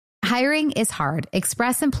Hiring is hard.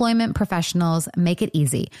 Express Employment professionals make it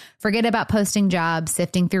easy. Forget about posting jobs,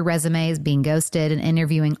 sifting through resumes, being ghosted, and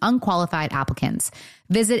interviewing unqualified applicants.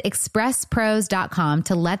 Visit expresspros.com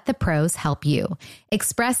to let the pros help you.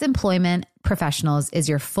 Express Employment Professionals is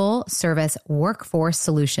your full-service workforce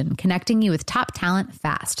solution, connecting you with top talent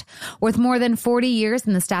fast. With more than 40 years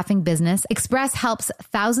in the staffing business, Express helps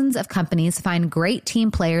thousands of companies find great team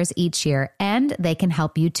players each year, and they can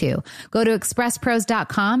help you too. Go to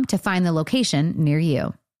expresspros.com to find the location near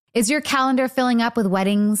you. Is your calendar filling up with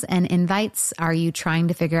weddings and invites? Are you trying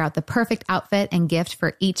to figure out the perfect outfit and gift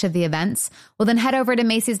for each of the events? Well, then head over to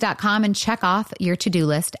Macy's.com and check off your to-do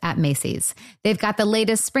list at Macy's. They've got the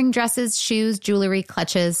latest spring dresses, shoes, jewelry,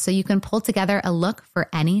 clutches, so you can pull together a look for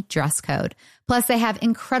any dress code. Plus, they have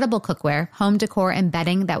incredible cookware, home decor, and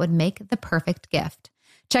bedding that would make the perfect gift.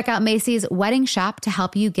 Check out Macy's Wedding Shop to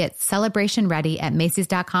help you get celebration ready at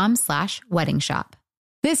Macy's.com/wedding shop.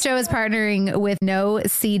 This show is partnering with No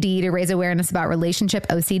CD to raise awareness about relationship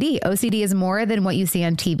OCD. OCD is more than what you see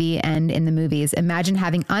on TV and in the movies. Imagine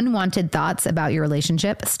having unwanted thoughts about your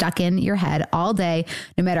relationship stuck in your head all day,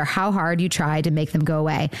 no matter how hard you try to make them go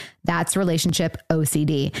away. That's relationship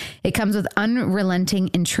OCD. It comes with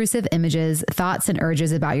unrelenting, intrusive images, thoughts, and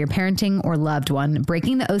urges about your parenting or loved one.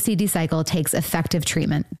 Breaking the OCD cycle takes effective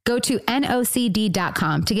treatment. Go to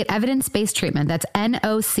nocd.com to get evidence-based treatment. That's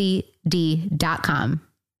nocd.com.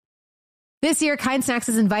 This year, Kind Snacks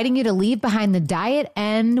is inviting you to leave behind the diet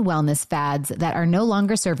and wellness fads that are no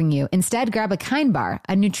longer serving you. Instead, grab a Kind Bar,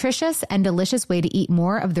 a nutritious and delicious way to eat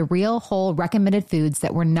more of the real, whole, recommended foods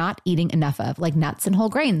that we're not eating enough of, like nuts and whole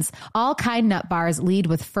grains. All Kind Nut Bars lead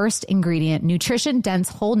with first ingredient, nutrition-dense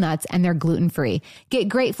whole nuts, and they're gluten-free. Get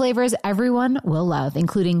great flavors everyone will love,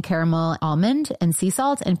 including caramel, almond, and sea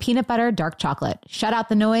salt, and peanut butter dark chocolate. Shut out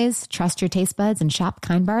the noise, trust your taste buds, and shop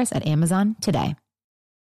Kind Bars at Amazon today.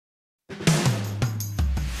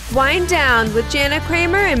 Wind Down with Jana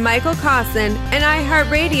Kramer and Michael Costin, an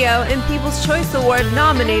iHeartRadio and People's Choice Award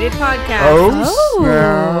nominated podcast.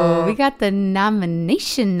 Oh, we got the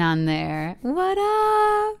nomination on there. What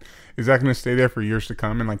up? Is that going to stay there for years to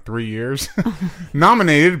come, in like 3 years?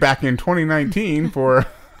 Nominated back in 2019 for...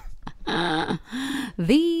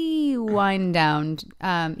 The Wind Down.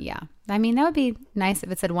 Yeah. I mean, that would be nice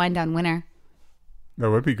if it said Wind Down winner.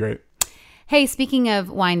 That would be great. Hey, speaking of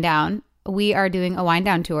Wind Down, we are doing a Wind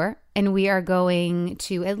Down tour, and we are going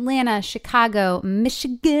to Atlanta, Chicago,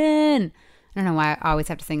 Michigan. I don't know why I always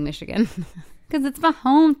have to sing Michigan, because it's my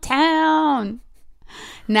hometown.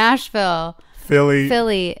 Nashville,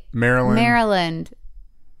 Philly, Maryland,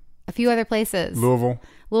 a few other places. Louisville.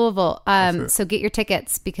 So get your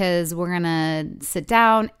tickets, because we're going to sit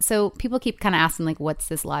down. So people keep kind of asking, like, what's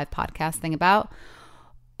this live podcast thing about?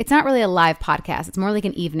 It's not really a live podcast. It's more like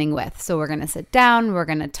an evening with. So we're going to sit down. We're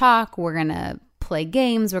going to talk. We're going to play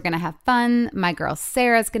games. We're going to have fun. My girl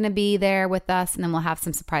Sarah's going to be there with us. And then we'll have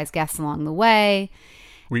some surprise guests along the way.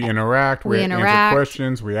 We interact. We answer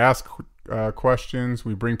questions. We ask questions.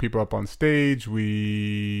 We bring people up on stage.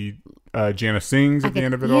 Jana sings at the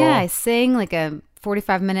end of it all. Yeah, I sing like a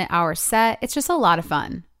 45-minute-hour set. It's just a lot of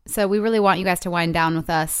fun. So we really want you guys to wind down with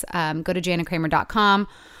us. Go to janakramer.com.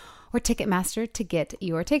 or Ticketmaster to get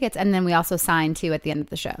your tickets. And then we also sign too at the end of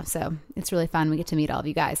the show. So it's really fun. We get to meet all of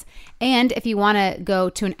you guys. And if you want to go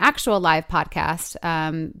to an actual live podcast,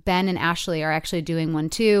 Ben and Ashley are actually doing one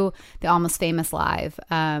too, the Almost Famous Live,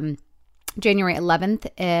 January 11th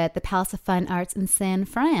at the Palace of Fine Arts in San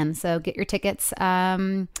Fran. So get your tickets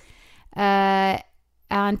on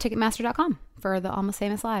Ticketmaster.com for the Almost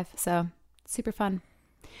Famous Live. So super fun.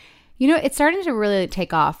 You know, it's starting to really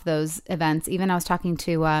take off, those events. Even I was talking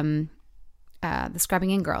to the Scrubbing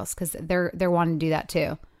In girls, because they're wanting to do that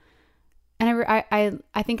too. And I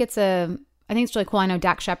think it's really cool. I know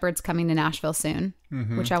Dak Shepard's coming to Nashville soon,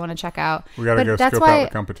 which I want to check out. We got to go scope out the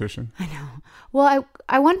competition. I know. Well,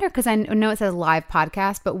 I wonder, because I know it says live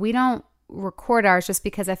podcast, but we don't record ours, just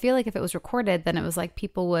because I feel like if it was recorded, then it was like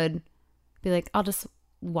people would be like, I'll just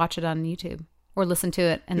watch it on YouTube. Or listen to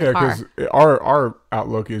it in the car. Yeah, because our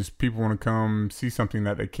outlook is people want to come see something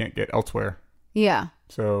that they can't get elsewhere. Yeah.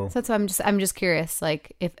 So that's why I'm just curious.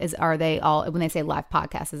 Like, are they all, when they say live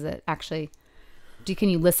podcast, is it actually? Can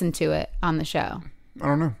you listen to it on the show? I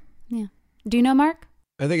don't know. Yeah. Do you know, Mark?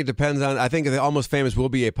 I think it depends on. I think the Almost Famous will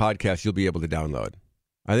be a podcast you'll be able to download.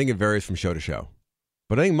 I think it varies from show to show.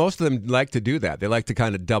 But I think most of them like to do that. They like to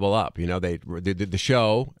kind of double up. You know, they did the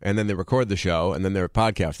show, and then they record the show, and then their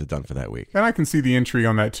podcast is done for that week. And I can see the intrigue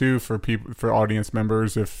on that too for people, for audience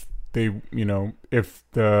members, if they, if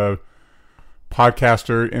the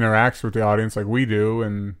podcaster interacts with the audience like we do,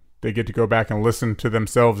 and they get to go back and listen to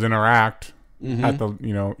themselves interact at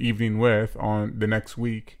the evening with on the next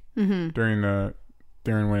week during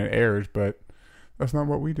when it airs, but that's not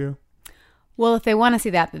what we do. Well, if they want to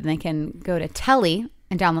see that, then they can go to Telly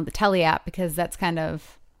and download the Telly app, because that's kind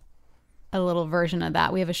of a little version of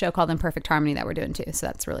that. We have a show called Imperfect Harmony that we're doing too, so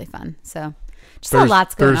that's really fun. So just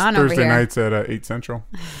lots going on over here. Thursday nights at 8 Central.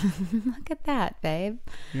 Look at that, babe.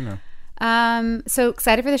 So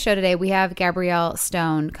excited for the show today. We have Gabrielle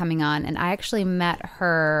Stone coming on, and I actually met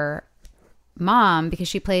her mom because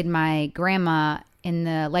she played my grandma in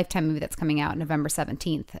the Lifetime movie that's coming out November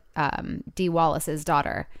 17th, Dee Wallace's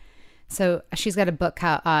daughter. So she's got a book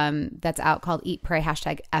that's out called Eat, Pray,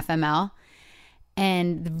 #FML.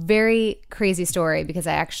 And the very crazy story, because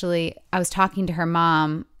I was talking to her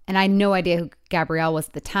mom, and I had no idea who Gabrielle was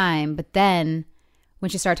at the time. But then when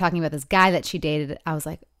she started talking about this guy that she dated, I was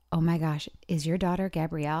like, oh my gosh, is your daughter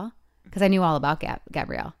Gabrielle? Because I knew all about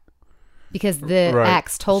Gabrielle. Because the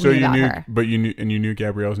ex told me about her. But you knew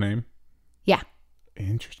Gabrielle's name? Yeah.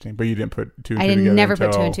 Interesting. But you didn't put two and two together? I never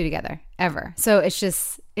put 2 and 2 together, ever. So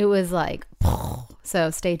it was like, so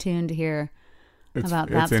stay tuned to hear about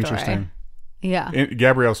that story. It's interesting. Yeah.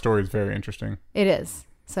 Gabrielle's story is very interesting. It is.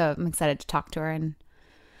 So I'm excited to talk to her and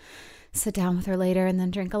sit down with her later and then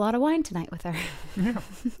drink a lot of wine tonight with her. Yeah.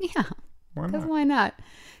 Yeah. Why not?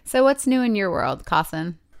 So what's new in your world,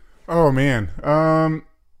 Cossin? Oh, man.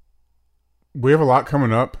 We have a lot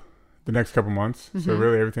coming up the next couple months. So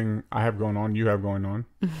really everything I have going on, you have going on.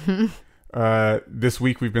 This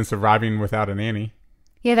week we've been surviving without a nanny.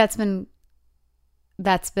 Yeah, that's been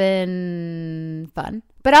fun.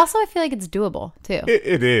 But also I feel like it's doable too.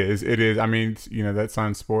 It is. I mean, that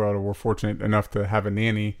sounds spoiled. We're fortunate enough to have a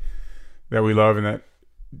nanny that we love and that,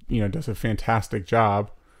 does a fantastic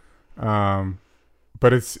job. But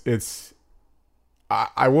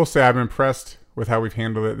I will say I'm impressed with how we've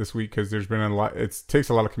handled it this week, because there's been a lot. It takes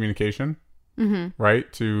a lot of communication,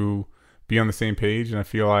 right, to be on the same page. And I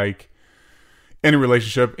feel like in a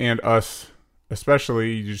relationship, and us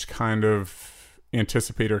especially, you just kind of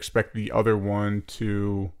anticipate or expect the other one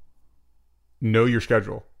to know your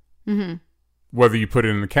schedule, whether you put it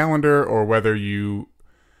in the calendar or whether you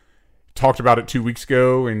talked about it 2 weeks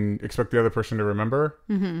ago and expect the other person to remember.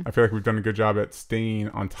 I feel like we've done a good job at staying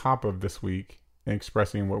on top of this week and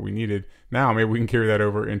expressing what we needed. Now maybe we can carry that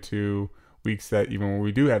over into weeks that even when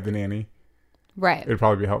we do have the nanny, right, it'd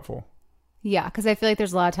probably be helpful. Yeah, because I feel like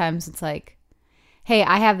there's a lot of times it's like, hey,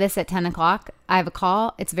 I have this at 10 o'clock. I have a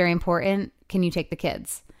call. It's very important. Can you take the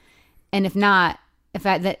kids? And if not,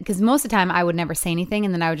 because most of the time I would never say anything,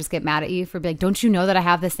 and then I would just get mad at you for being like, don't you know that I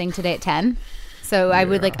have this thing today at 10? So I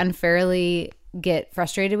would unfairly get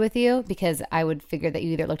frustrated with you, because I would figure that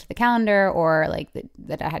you either looked at the calendar or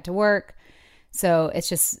that I had to work. So it's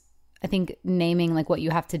just, I think naming what you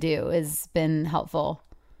have to do has been helpful.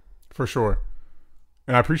 For sure.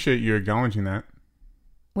 And I appreciate you acknowledging that.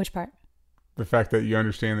 Which part? The fact that you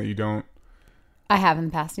understand that you don't. I have in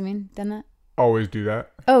the past, you mean, done that? Always do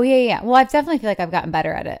that. Oh, yeah. Well, I definitely feel like I've gotten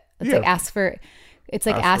better at it. It's ask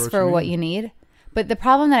for what you need. But the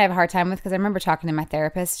problem that I have a hard time with, because I remember talking to my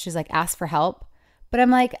therapist, she's like, ask for help. But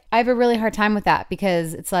I'm like, I have a really hard time with that,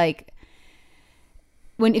 because it's like,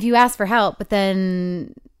 if you ask for help, but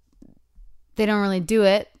then they don't really do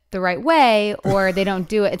it the right way, or they don't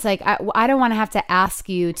do it. It's like, I don't want to have to ask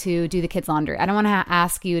you to do the kids' laundry. I don't want to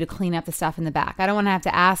ask you to clean up the stuff in the back. I don't want to have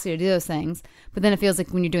to ask you to do those things. But then it feels like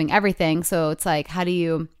when you're doing everything. So it's like, how do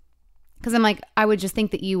you, because I'm like, I would just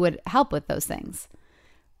think that you would help with those things.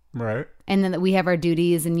 Right. And then that we have our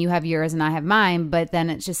duties and you have yours and I have mine. But then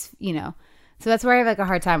it's just, so that's where I have a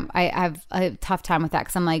hard time. I have a tough time with that,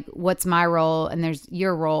 because I'm like, what's my role? And there's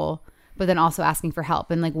your role, but then also asking for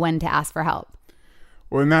help and when to ask for help.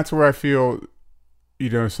 Well, and that's where I feel,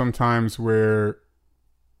 sometimes where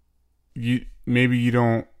maybe you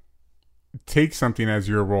don't take something as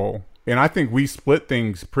your role. And I think we split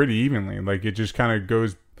things pretty evenly. It just kind of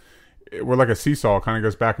goes, we're like a seesaw, kind of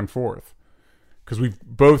goes back and forth. Because we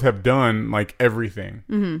both have done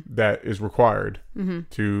everything that is required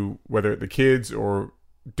to, whether the kids or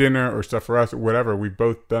dinner or stuff for us or whatever, we've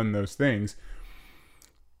both done those things.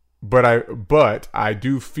 But I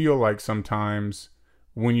do feel like sometimes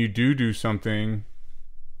when you do something,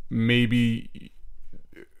 maybe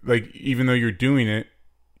even though you're doing it,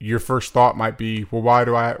 your first thought might be, well,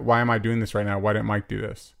 why am I doing this right now? Why didn't Mike do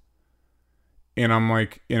this? And I'm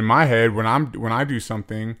like, in my head, when I do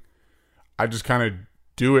something, I just kind of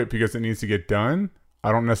do it because it needs to get done.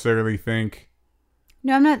 I don't necessarily think,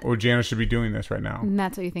 no, I'm not. Oh, Jana should be doing this right now. And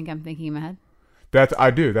that's what you think I'm thinking in my head? I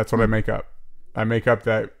do. That's what I make up. I make up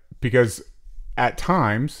that because at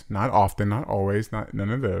times, not often, not always, none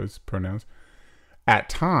of those pronouns. At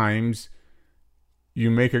times,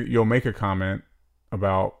 you'll make a comment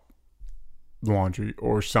about laundry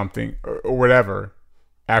or something or whatever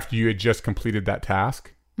after you had just completed that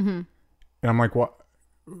task. And I'm like, what?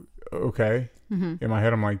 Okay. In my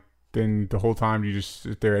head, I'm like, then the whole time you just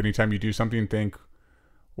sit there, anytime you do something, and think,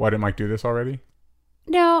 why didn't Mike do this already?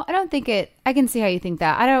 No, I don't think it. I can see how you think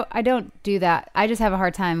that. I don't do that. I just have a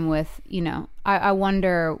hard time with, I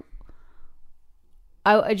wonder.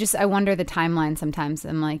 I wonder the timeline sometimes.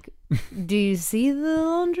 I'm like, do you see the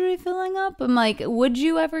laundry filling up? I'm like, would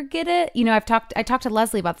you ever get it? I talked to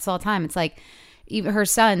Leslie about this all the time. It's like, even her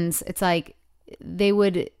sons, it's like they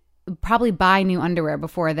would probably buy new underwear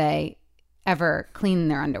before they ever clean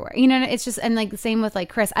their underwear. It's just, and like the same with like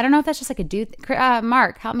Chris. I don't know if that's just like a dude.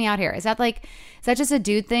 Mark, help me out here. Is that just a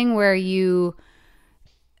dude thing where I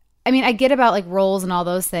get about like roles and all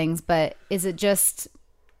those things, but is it just,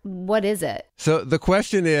 what is it? So the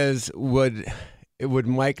question is, would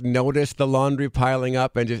Mike notice the laundry piling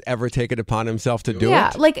up and just ever take it upon himself to do it?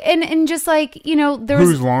 Yeah, like, and just like, there's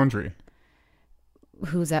whose laundry?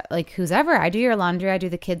 Who's ever. I do your laundry. I do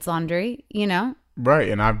the kids' laundry, Right,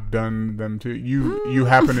 and I've done them too. You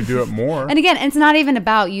happen to do it more. And again, it's not even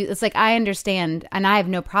about you. It's like, I understand, and I have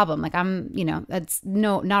no problem. Like, that's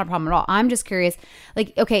not a problem at all. I'm just curious.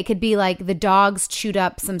 Like, okay, it could be like the dogs chewed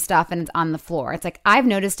up some stuff and it's on the floor. It's like, I've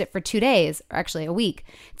noticed it for 2 days, or actually a week.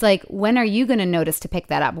 It's like, when are you going to notice to pick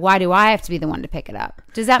that up? Why do I have to be the one to pick it up?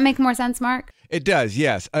 Does that make more sense, Mark? It does,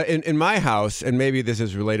 yes. In my house, and maybe this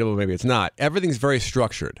is relatable, maybe it's not, everything's very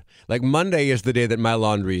structured. Like Monday is the day that my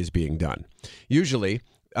laundry is being done. Usually,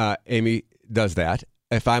 Amy does that.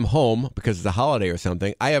 If I'm home because it's a holiday or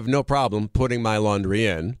something, I have no problem putting my laundry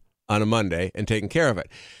in on a Monday and taking care of it.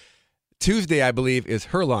 Tuesday, I believe, is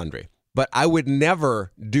her laundry. But I would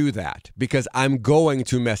never do that because I'm going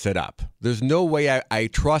to mess it up. There's no way I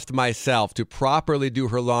trust myself to properly do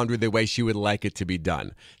her laundry the way she would like it to be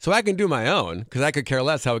done. So I can do my own because I could care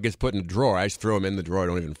less how it gets put in a drawer. I just throw them in the drawer. I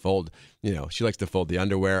don't even fold. She likes to fold the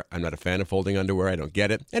underwear. I'm not a fan of folding underwear. I don't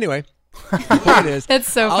get it. Anyway, the point is,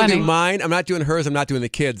 that's so I'll funny. do mine. I'm not doing hers. I'm not doing the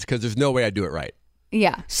kids because there's no way I do it right.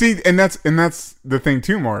 Yeah. See, and that's the thing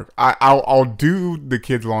too, Mark. I'll do the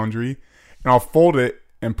kids' laundry and I'll fold it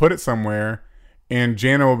and put it somewhere, and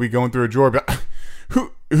Jana will be going through a drawer. But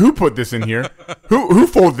who put this in here? who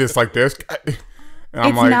folded this like this?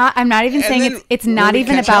 And I'm not even saying it's not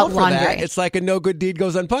even about laundry. It's like a no good deed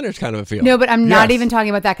goes unpunished kind of a feel. No, but I'm not even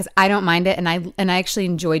talking about that because I don't mind it, and I actually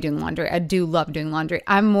enjoy doing laundry. I do love doing laundry.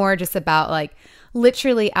 I'm more just about like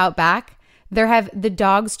literally out back. The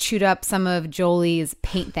dogs chewed up some of Jolie's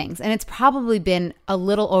paint things, and it's probably been a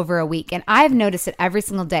little over a week, and I've noticed it every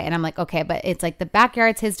single day, and I'm like, okay, but it's like the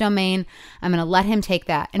backyard's his domain. I'm going to let him take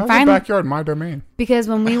that. And finally, the backyard my domain? Because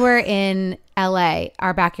when we were in LA,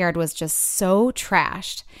 our backyard was just so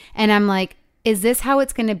trashed, and I'm like, is this how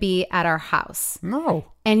it's going to be at our house?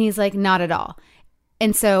 No. And he's like, not at all.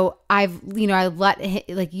 And so I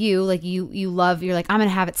let you're like, I'm going to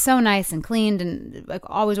have it so nice and cleaned and like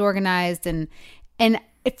always organized. And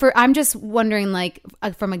I'm just wondering, like,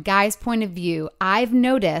 from a guy's point of view, I've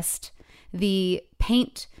noticed the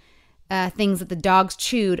paint things that the dogs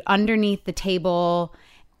chewed underneath the table.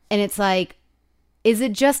 And it's like, is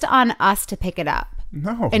it just on us to pick it up?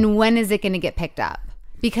 No. And when is it going to get picked up?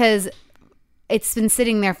 Because it's been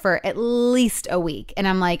sitting there for at least a week. And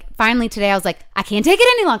I'm like, finally today I was like, I can't take it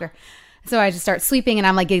any longer. So I just start sweeping and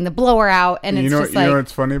I'm like getting the blower out. And it's just like. You know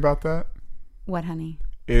what's funny about that? What, honey?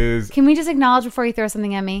 Can we just acknowledge before you throw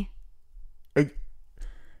something at me?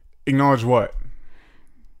 Acknowledge what?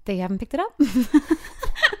 That you haven't picked it up?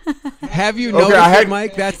 Have you noticed it,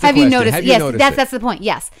 Mike? That's the question. You noticed? Yes, that's the point.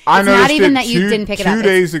 Yes. It's not even that you didn't pick it up. 2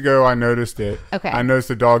 days ago, I noticed it. Okay. I noticed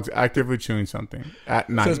the dog's actively chewing something at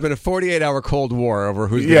night. So it's been a 48-hour Cold War over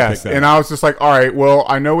who's going to pick that up. And I was just like, all right, well,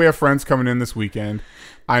 I know we have friends coming in this weekend.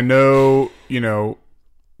 I know,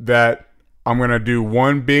 that I'm going to do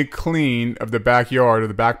one big clean of the backyard or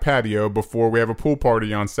the back patio before we have a pool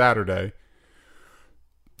party on Saturday.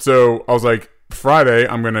 So I was like, Friday,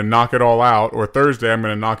 I'm going to knock it all out, or Thursday, I'm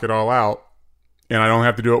going to knock it all out, and I don't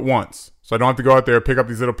have to do it once. So I don't have to go out there, pick up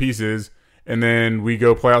these little pieces, and then we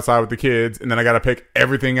go play outside with the kids, and then I got to pick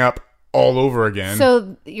everything up all over again.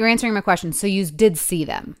 So you're answering my question. So you did see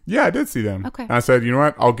them? Yeah, I did see them. Okay. And I said, you know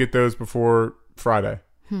what? I'll get those before Friday.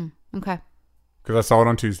 Okay. Because I saw it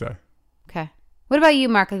on Tuesday. Okay. What about you,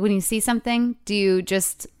 Mark? Like when you see something, do you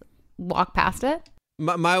just walk past it?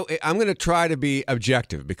 I'm going to try to be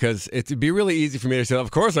objective because it'd be really easy for me to say, of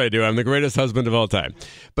course I do. I'm the greatest husband of all time.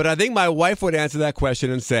 But I think my wife would answer that question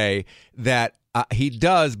and say that he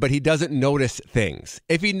does, but he doesn't notice things.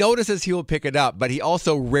 If he notices, he will pick it up, but he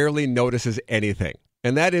also rarely notices anything.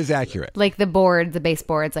 And that is accurate. Like the boards, the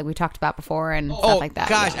baseboards, like we talked about before and stuff like that.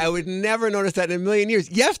 Gosh, I would never notice that in a million years.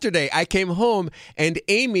 Yesterday, I came home and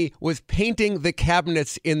Amy was painting the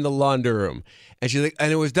cabinets in the laundry room. And she's like,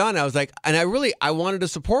 and it was done. I was like, and I wanted to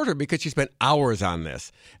support her because she spent hours on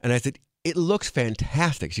this. And I said, it looks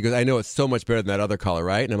fantastic. She goes, I know it's so much better than that other color,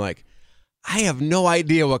 right? And I'm like, I have no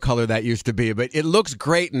idea what color that used to be, but it looks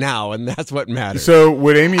great now, and that's what matters. So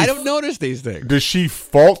would Amy... I don't notice these things. Does she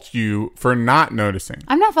fault you for not noticing?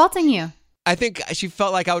 I'm not faulting you. I think she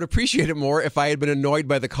felt like I would appreciate it more if I had been annoyed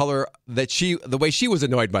by the color the way she was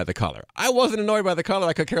annoyed by the color. I wasn't annoyed by the color.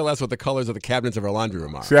 I could care less what the colors of the cabinets of her laundry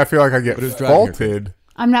room are. See, I feel like I get faulted.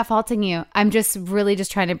 I'm not faulting you. I'm just really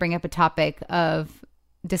just trying to bring up a topic of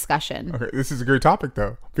discussion. Okay, this is a great topic,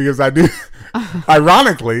 though, because I do...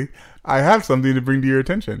 Ironically... I have something to bring to your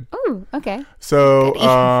attention. Oh, okay.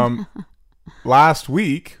 So, last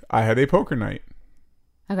week, I had a poker night.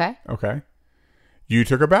 Okay. You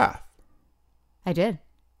took a bath. I did.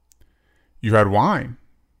 You had wine.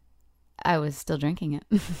 I was still drinking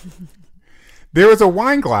it. There was a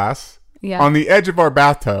wine glass Yeah. on the edge of our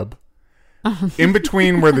bathtub, in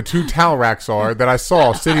between where the two towel racks are, that I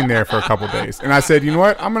saw sitting there for a couple days. And I said, you know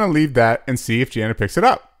what? I'm going to leave that and see if Jana picks it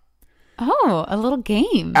up. Oh, a little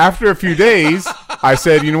game. After a few days, I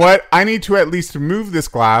said, you know what? I need to at least move this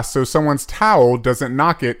glass so someone's towel doesn't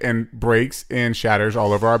knock it and breaks and shatters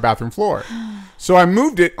all over our bathroom floor. So I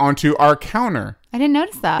moved it onto our counter I didn't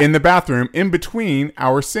notice that. in the bathroom in between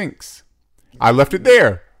our sinks. I left it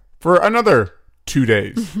there for another 2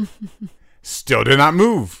 days. Still did not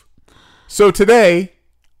move. So today,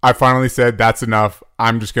 I finally said, that's enough.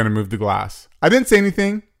 I'm just going to move the glass. I didn't say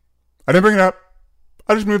anything. I didn't bring it up.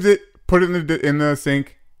 I just moved it. Put it in the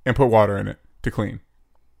sink and put water in it to clean.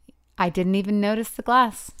 I didn't even notice the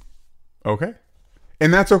glass. Okay.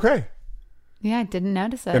 And that's okay. Yeah, I didn't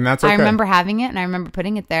notice it. And that's okay. I remember having it and I remember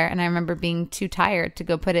putting it there and I remember being too tired to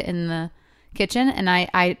go put it in the kitchen and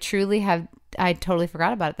I totally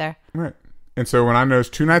forgot about it there. Right. And so when I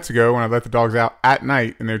noticed 2 nights ago when I let the dogs out at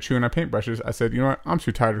night and they're chewing on paintbrushes, I said, you know what? I'm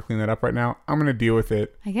too tired to clean that up right now. I'm going to deal with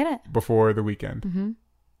it. I get it. Before the weekend. Mm-hmm.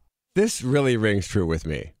 This really rings true with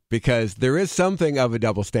me because there is something of a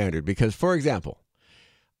double standard. Because, for example,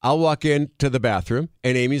 I'll walk into the bathroom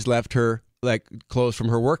and Amy's left her clothes from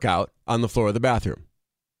her workout on the floor of the bathroom.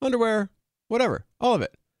 Underwear, whatever, all of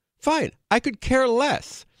it. Fine. I could care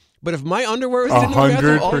less. But if my underwear was in the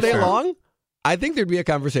bathroom all day long, I think there'd be a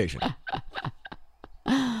conversation.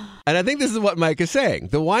 And I think this is what Mike is saying.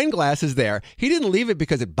 The wine glass is there. He didn't leave it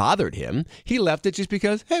because it bothered him. He left it just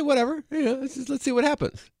because, hey, whatever. Let's see what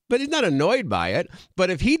happens. But he's not annoyed by it. But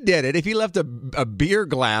if he did it, if he left a beer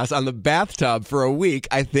glass on the bathtub for a week,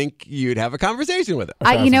 I think you'd have a conversation with it.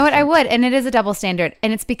 You know what? I would. And it is a double standard.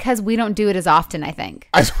 And it's because we don't do it as often, I think.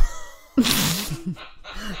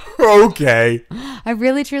 Okay. I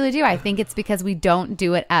really, truly do. I think it's because we don't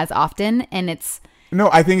do it as often. And it's... No,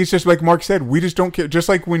 I think it's just like Mark said. We just don't care. Just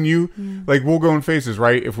like when you, we'll go in phases,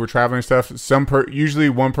 right? If we're traveling and stuff, usually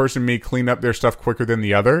one person may clean up their stuff quicker than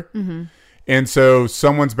the other. Mm-hmm. And so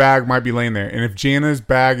someone's bag might be laying there. And if Jana's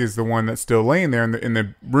bag is the one that's still laying there in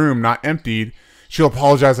the room, not emptied, she'll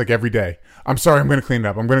apologize every day. I'm sorry, I'm going to clean it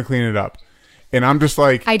up. I'm going to clean it up. And I'm just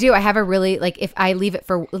like... I do. I have a really, if I leave it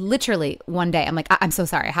for literally one day, I'm like, I'm so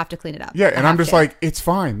sorry. I have to clean it up. Yeah, and I'm just like, it's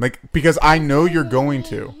fine. Because I know you're going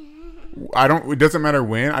to. It doesn't matter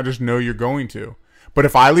when, I just know you're going to. But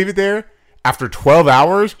if I leave it there, after 12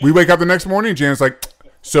 hours, we wake up the next morning, Jan's like,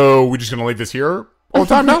 so we're just going to leave this here all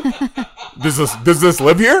the time now? Does this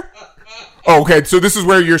live here? Oh, okay, so this is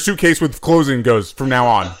where your suitcase with clothing goes from now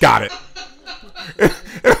on. Got it. And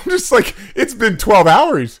I'm just like, it's been 12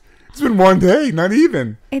 hours. It's been one day, not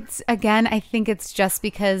even. I think it's just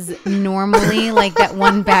because normally, that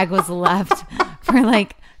one bag was left for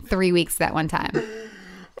 3 weeks that one time.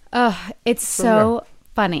 Oh, it's so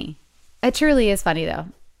funny. It truly is funny, though.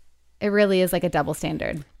 It really is a double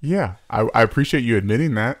standard. Yeah, I appreciate you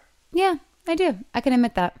admitting that. Yeah, I do. I can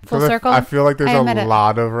admit that. Full circle. I feel like there's a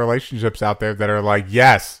lot of relationships out there that are like,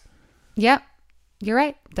 yes. Yep, you're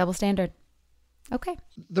right. Double standard. Okay.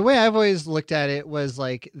 The way I've always looked at it was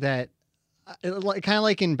that, kind of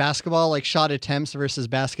like in basketball, shot attempts versus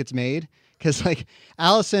baskets made. Because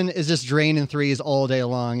Allison is just draining threes all day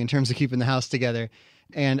long in terms of keeping the house together.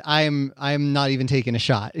 And I'm not even taking a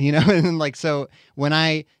shot, and so when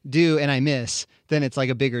I do and I miss, then it's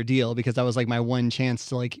a bigger deal because that was my one chance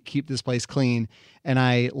to keep this place clean, and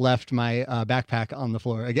I left my backpack on the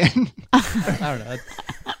floor again. I don't know.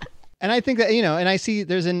 And I think that and I see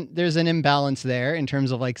there's an imbalance there in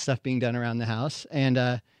terms of stuff being done around the house, and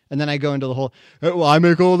And then I go into the whole, well, I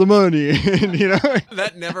make all the money. And,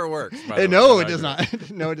 That never works. By the no, way. it does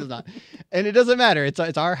not. No, it does not. And it doesn't matter. It's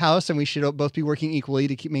our house, and we should both be working equally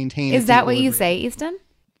to keep maintain. Is that what you say, Easton?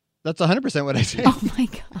 That's 100% what I say. Oh my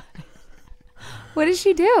God. What does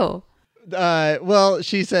she do? Well,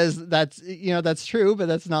 she says that's true, but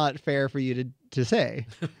that's not fair for you to say,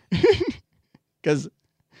 because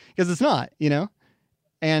it's not,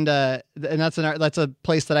 and that's a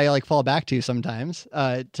place that I like fall back to sometimes,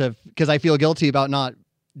 because I feel guilty about not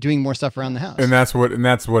doing more stuff around the house, And that's what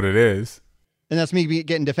it is. and that's me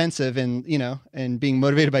getting defensive and and being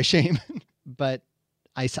motivated by shame. But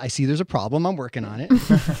I see there's a problem. I'm working on it.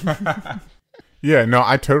 Yeah, no,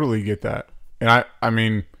 I totally get that. And I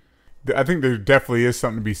mean, I think there definitely is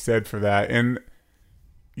something to be said for that. And,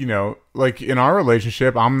 like in our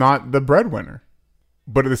relationship, I'm not the breadwinner.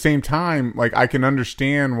 But at the same time, like I can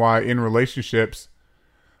understand why in relationships,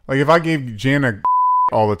 like if I gave Jana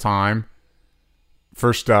all the time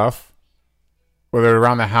for stuff, whether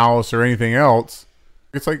around the house or anything else,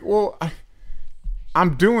 it's like, well,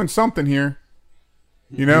 I'm doing something here.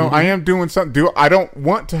 I am doing something. I don't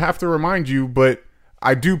want to have to remind you, but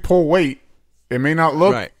I do pull weight. It may not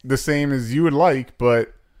look the same as you would like,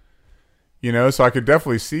 but, so I could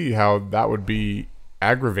definitely see how that would be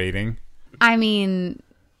aggravating. I mean,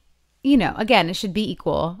 again, it should be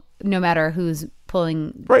equal no matter who's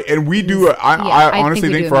pulling. Right. And we do, I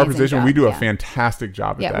honestly think for our position, job. we do a fantastic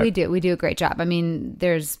job at that. Yeah, we do. We do a great job. I mean,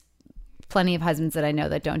 there's plenty of husbands that I know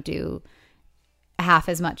that don't do half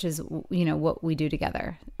as much as, what we do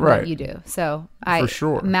together. Right. What you do. So for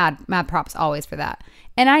sure. Mad props always for that.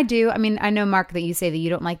 And I do. I mean, I know, Mark, that you say that you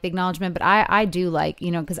don't like the acknowledgement, but I do like,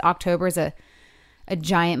 because October is a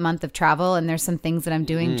giant month of travel, and there's some things that I'm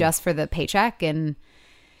doing just for the paycheck. And,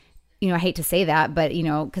 I hate to say that, but,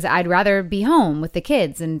 because I'd rather be home with the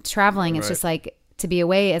kids and traveling. It's just like to be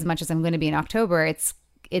away as much as I'm going to be in October. It's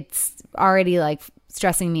already like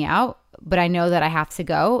stressing me out, but I know that I have to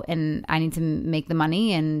go and I need to make the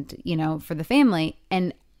money and, for the family.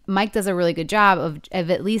 And Mike does a really good job of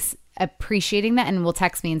at least appreciating that, and will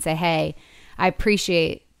text me and say, hey, I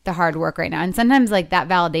appreciate the hard work right now. And sometimes like that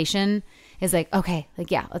validation is like, okay, like,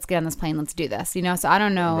 yeah, let's get on this plane. Let's do this, so I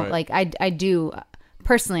don't know. Like I do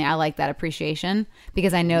personally, I like that appreciation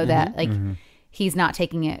because I know that like he's not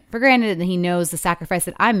taking it for granted, and he knows the sacrifice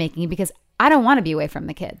that I'm making because I don't want to be away from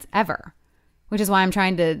the kids ever, which is why I'm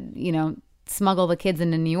trying to, smuggle the kids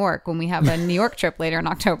into New York when we have a New York trip later in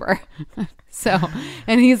October. So,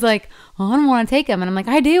 and he's like, oh, I don't want to take him. And I'm like,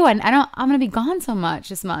 I do. And I'm going to be gone so much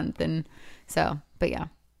this month. And so, but yeah,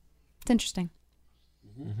 it's interesting.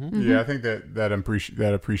 Yeah, I think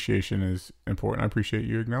that appreciation is important. I appreciate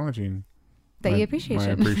you acknowledging that my appreciation.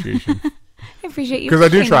 I appreciate you. Because I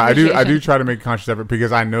do try to make a conscious effort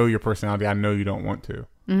because I know your personality. I know you don't want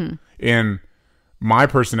to. And my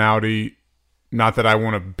personality, not that I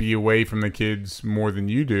want to be away from the kids more than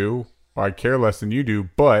you do, or I care less than you do,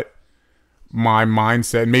 but my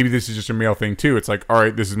mindset, maybe this is just a male thing too. It's like, all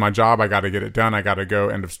right, this is my job. I got to get it done. I got to go.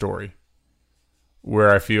 End of story.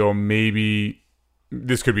 Where I feel maybe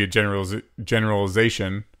this could be a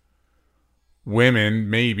generalization. Women,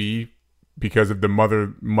 maybe because of the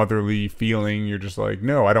motherly feeling, you're just like,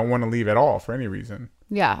 no, I don't want to leave at all for any reason.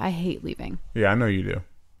 Yeah, I hate leaving. Yeah, I know you do.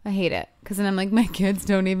 I hate it because then I'm like, my kids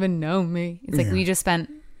don't even know me. It's like we just spent.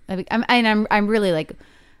 I'm really like,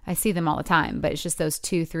 I see them all the time, but it's just those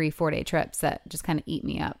 2, 3, 4 day trips that just kind of eat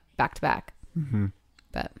me up back to back.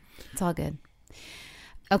 But it's all good.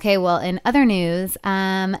 Okay, well, in other news,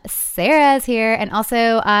 Sarah's here, and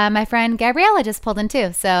also my friend Gabriella just pulled in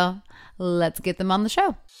too. So let's get them on the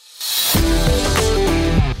show.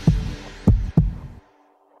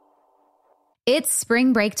 It's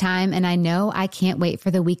spring break time, and I know I can't wait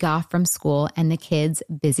for the week off from school and the kids'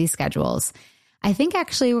 busy schedules. I think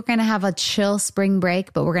actually we're going to have a chill spring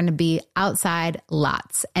break, but we're going to be outside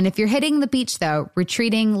lots. And if you're hitting the beach though,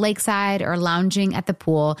 retreating lakeside or lounging at the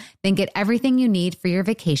pool, then get everything you need for your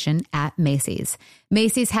vacation at Macy's.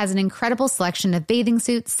 Macy's has an incredible selection of bathing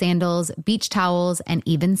suits, sandals, beach towels, and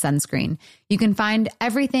even sunscreen. You can find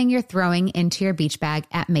everything you're throwing into your beach bag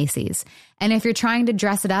at Macy's. And if you're trying to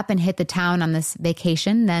dress it up and hit the town on this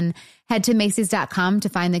vacation, then head to Macy's.com to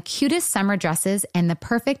find the cutest summer dresses and the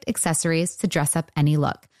perfect accessories to dress up any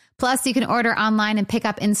look. Plus, you can order online and pick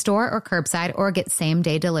up in store or curbside or get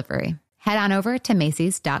same-day delivery. Head on over to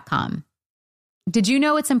Macy's.com. Did you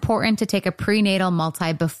know it's important to take a prenatal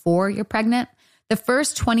multi before you're pregnant? The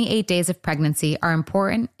first 28 days of pregnancy are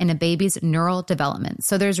important in a baby's neural development,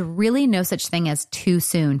 so there's really no such thing as too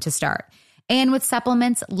soon to start. And with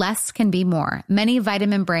supplements, less can be more. Many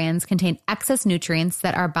vitamin brands contain excess nutrients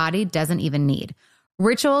that our body doesn't even need.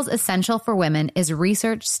 Ritual's Essential for Women is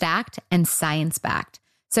research stacked and science backed.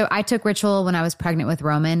 So I took Ritual when I was pregnant with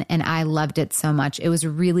Roman and I loved it so much. It was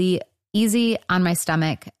really easy on my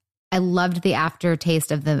stomach. I loved the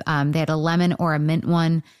aftertaste of the, they had a lemon or a mint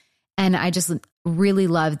one. And I just really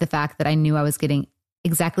loved the fact that I knew I was getting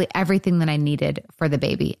exactly everything that I needed for the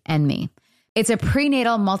baby and me. It's a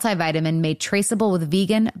prenatal multivitamin made traceable with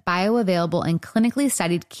vegan, bioavailable, and clinically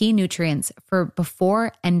studied key nutrients for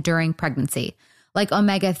before and during pregnancy, like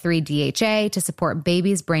omega-3 DHA to support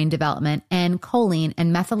baby's brain development and choline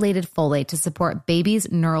and methylated folate to support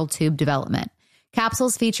baby's neural tube development.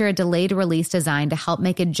 Capsules feature a delayed release design to help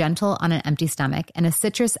make it gentle on an empty stomach and a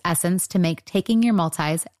citrus essence to make taking your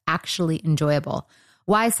multis actually enjoyable.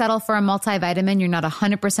 Why settle for a multivitamin you're not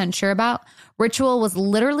 100% sure about? Ritual was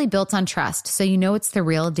literally built on trust, so you know it's the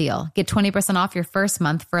real deal. Get 20% off your first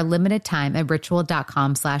month for a limited time at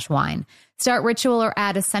ritual.com/wine. Start Ritual or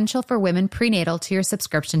add Essential for Women prenatal to your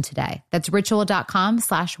subscription today. That's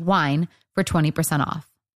ritual.com/wine for 20% off.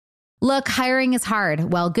 Look, hiring is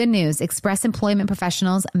hard. Well, good news. Express Employment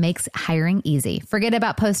Professionals makes hiring easy. Forget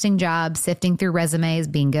about posting jobs, sifting through resumes,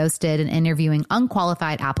 being ghosted, and interviewing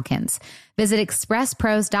unqualified applicants. Visit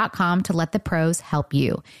expresspros.com to let the pros help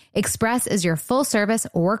you. Express is your full-service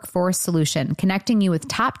workforce solution, connecting you with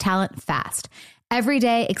top talent fast. Every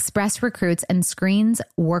day, Express recruits and screens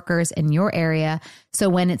workers in your area, so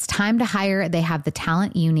when it's time to hire, they have the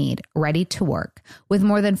talent you need, ready to work. With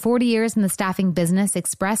more than 40 years in the staffing business,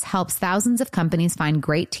 Express helps thousands of companies find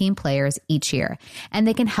great team players each year, and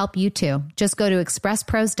they can help you too. Just go to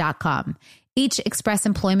expresspros.com. Each Express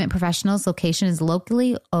Employment Professionals location is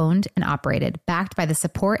locally owned and operated, backed by the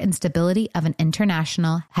support and stability of an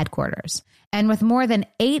international headquarters. And with more than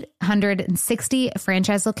 860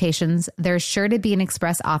 franchise locations, there's sure to be an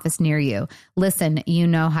Express office near you. Listen, you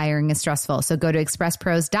know hiring is stressful, so go to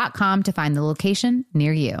expresspros.com to find the location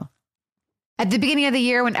near you. At the beginning of the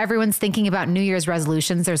year, when everyone's thinking about New Year's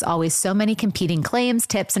resolutions, there's always so many competing claims,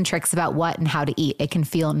 tips, and tricks about what and how to eat. It can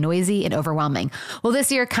feel noisy and overwhelming. Well,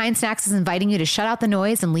 this year, Kind Snacks is inviting you to shut out the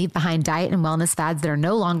noise and leave behind diet and wellness fads that are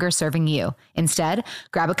no longer serving you. Instead,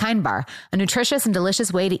 grab a Kind Bar, a nutritious and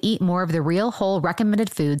delicious way to eat more of the real, whole,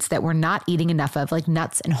 recommended foods that we're not eating enough of, like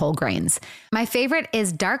nuts and whole grains. My favorite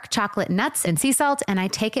is dark chocolate nuts and sea salt, and I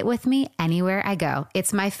take it with me anywhere I go.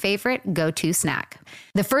 It's my favorite go-to snack.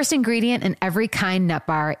 The first ingredient in every Kind nut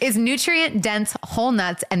bar is nutrient-dense whole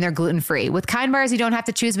nuts, and they're gluten-free. With Kind bars, you don't have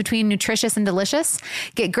to choose between nutritious and delicious.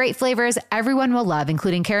 Get great flavors everyone will love,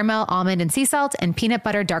 including caramel, almond, and sea salt, and peanut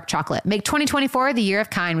butter dark chocolate. Make 2024 the year of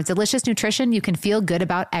Kind with delicious nutrition you can feel good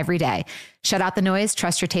about every day. Shut out the noise,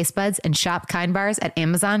 trust your taste buds, and shop Kind bars at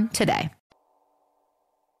Amazon today.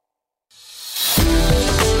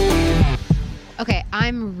 Okay,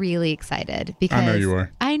 I'm really excited because I know you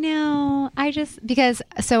are. I know.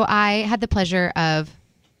 So I had the pleasure of,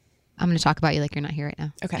 I'm going to talk about you like you're not here right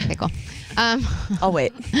now. Okay, cool. I'll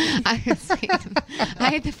wait. I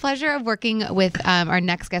had the pleasure of working with our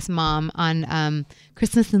next guest mom on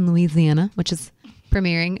Christmas in Louisiana, which is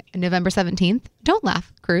premiering November 17th. Don't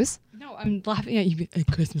laugh, Cruz. No, I'm laughing at you at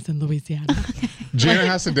Christmas in Louisiana. Jana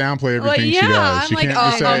has to downplay everything she does. I'm She like, can't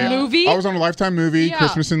just say, a movie? I was on a Lifetime movie, Yeah.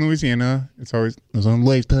 Christmas in Louisiana. It's always, I was on a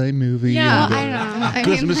Lifetime movie. Yeah, and, I know. I mean,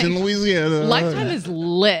 Christmas in like- Louisiana. Lifetime is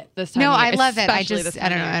lit this time. No, of year, I love it. I especially this just, I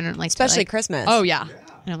time don't of know. year. I don't like Especially to, like, Christmas. Oh yeah.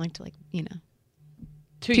 I don't like to, like, To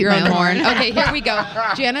Toot your my own own horn. horn. Okay, here we go.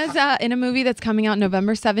 Jana's in a movie that's coming out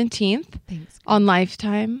November 17th Thanks. on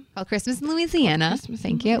Lifetime. called Christmas in Louisiana. Christmas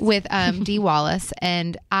in Thank you. With Dee Wallace.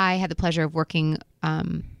 And I had the pleasure of working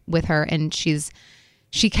with her. And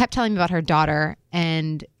she kept telling me about her daughter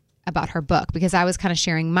and about her book, because I was kind of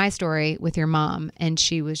sharing my story with your mom. And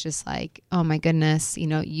she was just like, oh my goodness,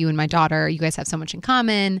 you and my daughter, you guys have so much in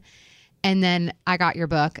common. And then I got your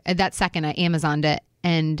book. That second, I Amazoned it.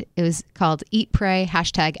 And it was called Eat, Pray,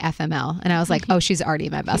 #FML. And I was like, oh, she's already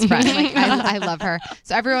my best friend. Like, I love her.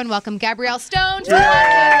 So everyone welcome Gabrielle Stone to the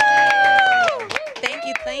podcast.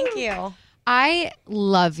 Thank you. I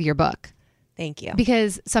love your book Thank you.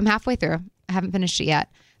 because, so I'm halfway through. I haven't finished it yet.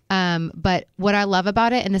 But what I love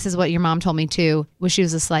about it, and this is what your mom told me too, was she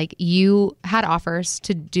was just like, you had offers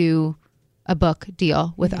to do a book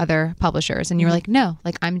deal with other publishers. And you were like, no,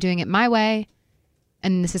 like I'm doing it my way.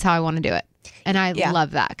 And this is how I want to do it. And I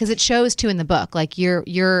love that because it shows too in the book. Like your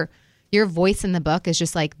voice in the book is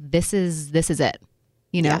just like, this is it,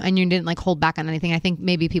 and you didn't like hold back on anything. I think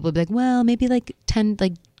maybe people would be like, well, maybe like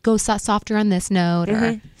go softer on this note.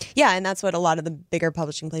 Or Yeah, and that's what a lot of the bigger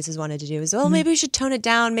publishing places wanted to do is, well, maybe we should tone it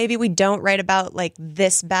down. Maybe we don't write about like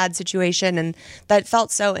this bad situation. And that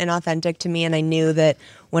felt so inauthentic to me. And I knew that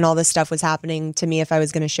when all this stuff was happening to me, if I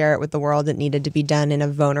was going to share it with the world, it needed to be done in a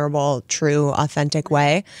vulnerable, true, authentic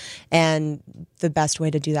way. And the best way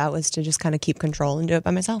to do that was to just kind of keep control and do it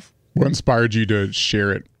by myself. What inspired you to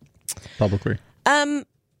share it publicly?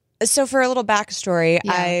 So for a little backstory,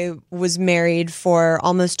 I was married for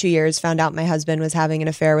almost 2 years, found out my husband was having an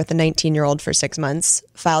affair with a 19-year-old for 6 months,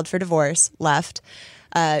 filed for divorce, left.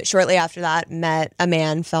 Shortly after that, met a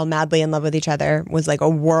man, fell madly in love with each other, was like a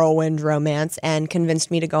whirlwind romance, and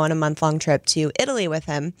convinced me to go on a month-long trip to Italy with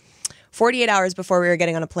him. 48 hours before we were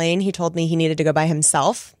getting on a plane, he told me he needed to go by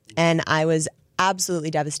himself, and I was absolutely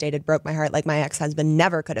devastated, broke my heart like my ex-husband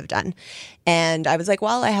never could have done. And I was like,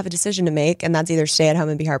 well, I have a decision to make, and that's either stay at home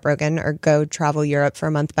and be heartbroken or go travel Europe for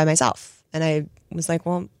a month by myself. And I was like,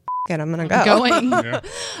 well, it, I'm going to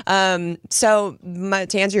go. So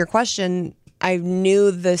to answer your question, I knew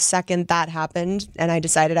the second that happened and I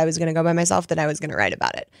decided I was going to go by myself that I was going to write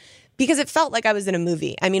about it. Because it felt like I was in a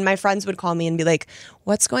movie. I mean, my friends would call me and be like,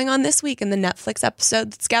 what's going on this week in the Netflix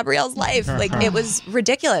episode that's Gabrielle's life? Like, it was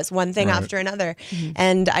ridiculous, one thing after another.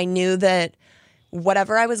 And I knew that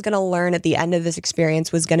whatever I was going to learn at the end of this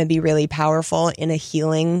experience was going to be really powerful in a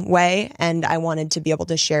healing way. And I wanted to be able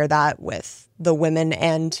to share that with the women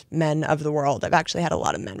and men of the world. I've actually had a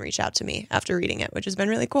lot of men reach out to me after reading it, which has been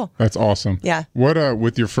really cool. That's awesome. Yeah. What,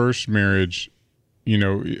 with your first marriage, you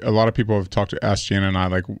know, a lot of people have asked Jana and I,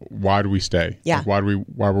 like, why do we stay? Yeah. Like,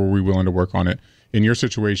 why were we willing to work on it? In your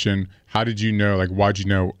situation, how did you know, like, why'd you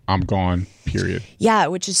know I'm gone, period? Yeah,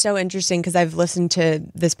 which is so interesting because I've listened to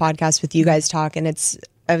this podcast with you guys talk, and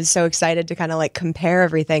I was so excited to kind of like compare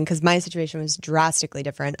everything because my situation was drastically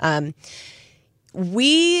different.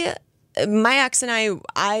 My ex and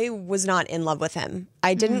I was not in love with him.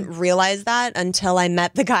 I didn't realize that until I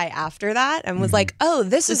met the guy after that and was like, oh,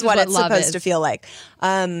 this is what it's supposed to feel like.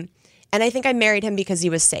 And I think I married him because he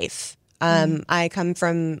was safe. I come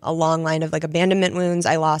from a long line of like abandonment wounds.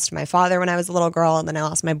 I lost my father when I was a little girl, and then I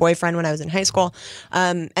lost my boyfriend when I was in high school.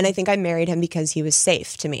 And I think I married him because he was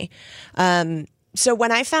safe to me. So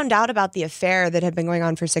when I found out about the affair that had been going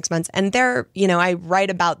on for 6 months, and I write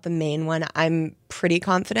about the main one, I'm pretty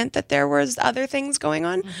confident that there was other things going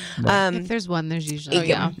on. if there's one, there's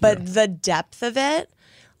usually But the depth of it,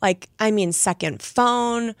 like, I mean, second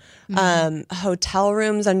phone, hotel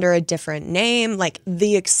rooms under a different name, like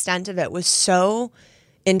the extent of it was so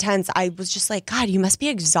intense. I was just like, God, you must be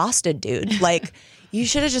exhausted, dude. Like, you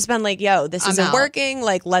should have just been like, yo, this isn't working.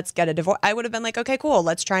 Like, let's get a divorce. I would have been like, okay, cool.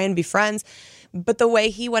 Let's try and be friends. But the way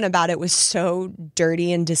he went about it was so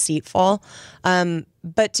dirty and deceitful.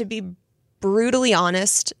 But to be brutally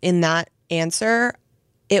honest in that answer,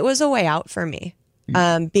 it was a way out for me.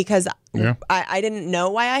 Because I didn't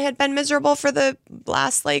know why I had been miserable for the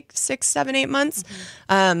last like 6, 7, 8 months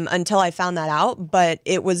until I found that out. But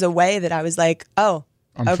it was a way that I was like, oh,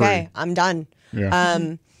 I'm done.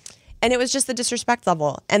 Yeah. And it was just the disrespect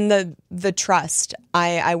level and the trust.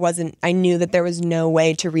 I knew that there was no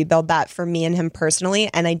way to rebuild that for me and him personally,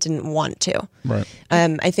 and I didn't want to. Right.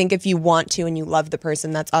 I think if you want to and you love the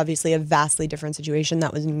person, that's obviously a vastly different situation.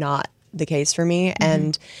 That was not the case for me.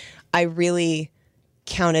 And I really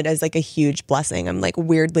count it as like a huge blessing. I'm like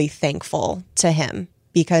weirdly thankful to him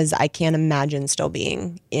because I can't imagine still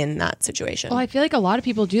being in that situation. Well, I feel like a lot of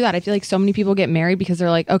people do that. I feel like so many people get married because they're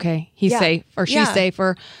like, okay, he's safe or she's safe,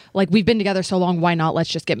 or like, we've been together so long, why not? Let's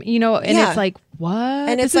just get, and it's like, what?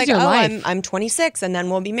 And it's like, I'm 26 and then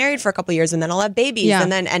we'll be married for a couple of years and then I'll have babies. Yeah.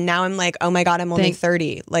 And now I'm like, oh my God, I'm only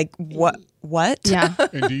 30. Like, what? Yeah.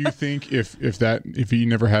 And do you think if you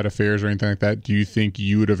never had affairs or anything like that, do you think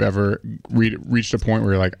you would have ever reached a point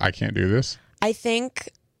where you're like, I can't do this? I think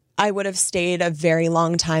I would have stayed a very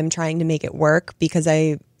long time trying to make it work because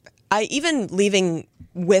I even leaving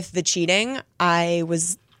with the cheating, I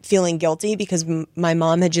was feeling guilty because my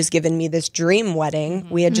mom had just given me this dream wedding.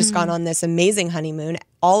 We had just gone on this amazing honeymoon.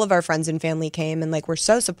 All of our friends and family came and like were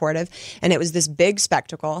so supportive, and it was this big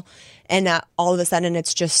spectacle. And all of a sudden,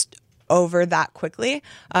 it's just over that quickly.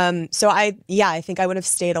 So I think I would have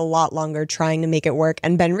stayed a lot longer trying to make it work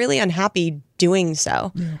and been really unhappy doing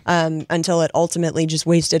so until it ultimately just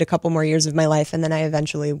wasted a couple more years of my life, and then I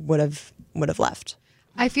eventually would have left.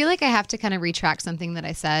 I feel like I have to kind of retract something that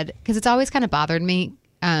I said because it's always kind of bothered me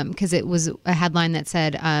because it was a headline that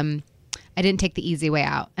said I didn't take the easy way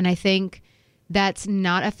out, and I think that's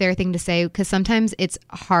not a fair thing to say because sometimes it's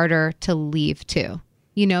harder to leave too.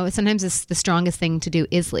 You know, sometimes it's the strongest thing to do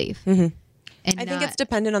is leave. And I think it's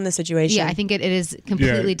dependent on the situation. Yeah, I think it is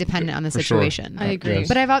completely dependent on the situation. I agree. Yes.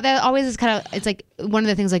 But that always is kind of, it's like one of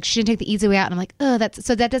the things, like, she didn't take the easy way out. And I'm like, oh,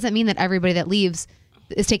 so that doesn't mean that everybody that leaves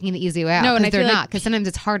is taking the easy way out. No, and I they're feel not, like because sometimes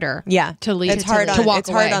it's harder. Yeah. To leave. It's hard to walk it's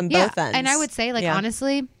hard away. on both ends. And I would say, like, Yeah.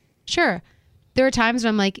 honestly, sure. There are times when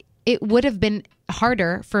I'm like, it would have been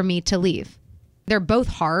harder for me to leave. They're both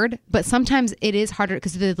hard, but sometimes it is harder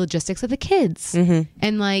because of the logistics of the kids and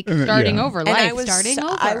like Starting over, And life.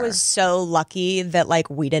 I was so lucky that like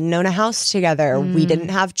we didn't own a house together. We didn't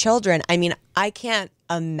have children. I mean, I can't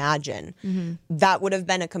imagine that would have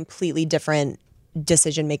been a completely different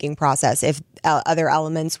decision-making process if other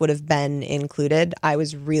elements would have been included. I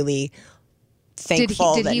was really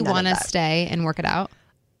thankful. Did that he none want of to that. stay and work it out?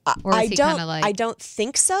 Or was I he don't. kinda like, I don't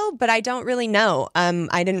think so, but I don't really know.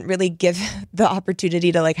 I didn't really give the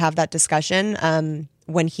opportunity to like have that discussion.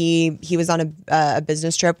 When he was on a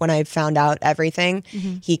business trip, when I found out everything,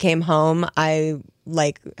 he came home. I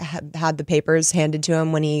like had the papers handed to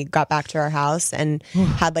him when he got back to our house, and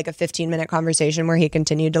had like a 15-minute conversation where he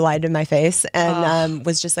continued to lie to my face, and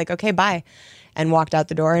was just like, "Okay, bye," and walked out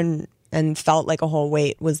the door, and felt like a whole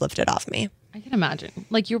weight was lifted off me. I can imagine.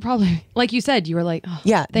 Like you were probably, like you said, you were like, oh,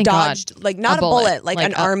 Yeah, thank dodged God. like not a bullet, like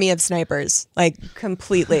an army of snipers, like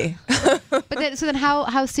completely. but so then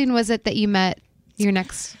how soon was it that you met your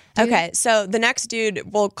next dude? Okay, so the next dude,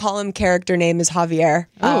 we'll call him character name is Javier.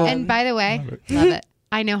 And by the way, love it.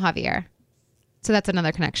 I know Javier. So that's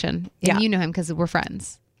another connection. And Yeah. you know him because we're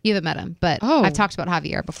friends. You haven't met him, but Oh. I've talked about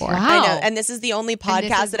Javier before. Wow. I know, and this is the only this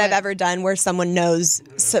podcast is that I've what- ever done where someone knows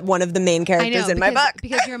one of the main I characters know, in my book.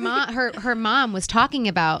 because your mom, her mom was talking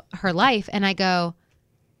about her life, and I go,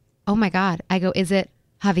 "Oh my God!" I go, "Is it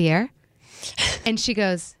Javier?" And she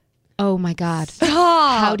goes, "Oh my God!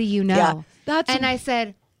 How do you know?" Yeah. That's And I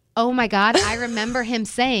said, "Oh my God! I remember him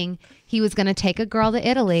saying he was going to take a girl to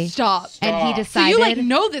Italy." Stop. And he So decided, you like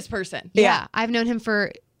know this person? yeah, I've known him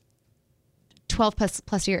for 12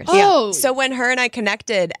 plus years. Oh. So when her and I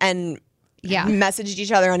connected and Yeah. messaged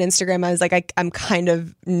each other on Instagram, I was like, I'm kind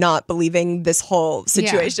of not believing this whole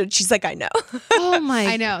situation. She's like, I know. Oh my.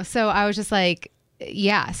 I know. So I was just like,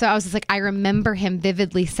 yeah. So I was just like, I remember him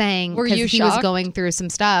vividly saying, Were 'cause you he was shocked? going through some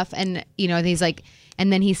stuff, and he's like,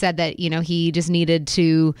 and then he said that he just needed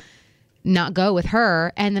to not go with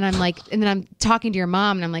her, and then I'm like, and then I'm talking to your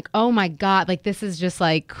mom, and I'm like, oh my God, like this is just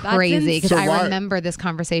like crazy, because So I why- remember this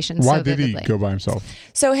conversation. Why so did he vividly. go by himself?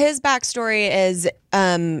 So his backstory is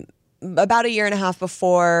about a year and a half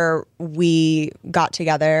before we got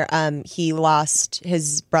together, he lost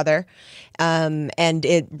his brother, and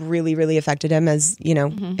it really, really affected him, as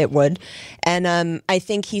it would. And I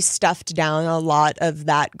think he stuffed down a lot of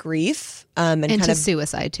that grief and into kind of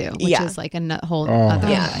suicide too, which Yeah. is like a whole other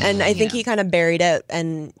yeah, thing. and I think he kind of buried it,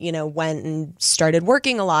 and went and started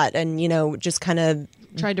working a lot, and just kind of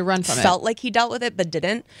tried to run from it. felt like he dealt with it but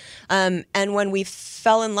didn't. And when we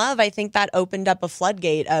fell in love, I think that opened up a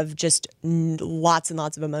floodgate of just lots and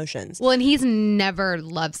lots of emotions. Well, and he's never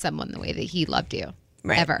loved someone the way that he loved you,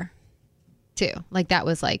 Right. ever, too. Like that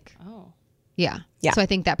was like, yeah. Yeah. So I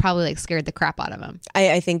think that probably like scared the crap out of him.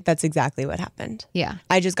 I think that's exactly what happened. Yeah.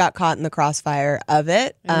 I just got caught in the crossfire of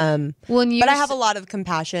it. Well, and But I have a lot of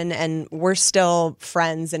compassion, and we're still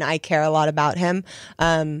friends, and I care a lot about him.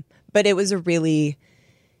 But it was a really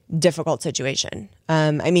difficult situation.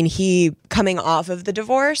 I mean, he coming off of the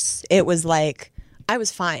divorce, it was like, I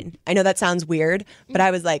was fine. I know that sounds weird, but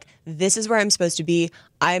I was like, this is where I'm supposed to be.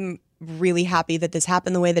 I'm really happy that this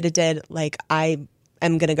happened the way that it did. Like, I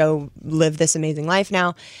am going to go live this amazing life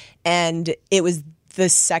now. And it was the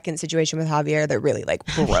second situation with Javier that really like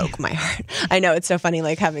broke my heart. I know, it's so funny,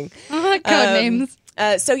 like having Code names.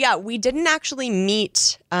 so yeah, we didn't actually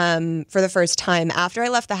meet for the first time. After I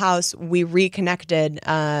left the house, we reconnected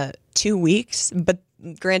 2 weeks. But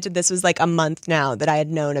granted, this was like a month now that I had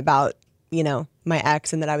known about, my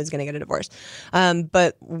ex and that I was going to get a divorce.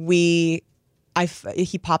 But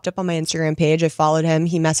he popped up on my Instagram page. I followed him.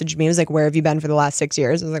 He messaged me. He was like, "Where have you been for the last 6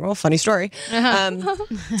 years?" I was like, "Well, funny story." And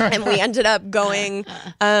we ended up going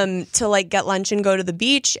to like get lunch and go to the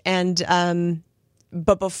beach. And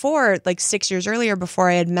but before, like 6 years earlier, before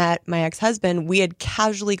I had met my ex-husband, we had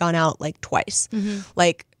casually gone out like twice.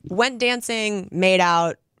 Like went dancing, made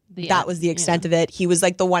out. That was the extent of it. He was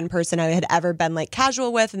like the one person I had ever been like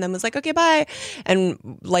casual with, and then was like, okay, bye. And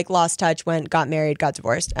like lost touch, got married, got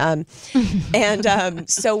divorced.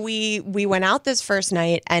 So we went out this first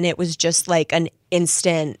night, and it was just like an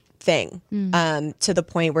instant thing, to the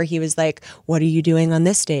point where he was like, what are you doing on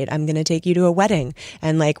this date? I'm going to take you to a wedding.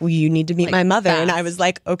 And like, you need to meet my mother. Fast. And I was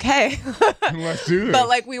like, okay. Let's do this. But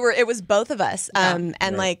like it was both of us. And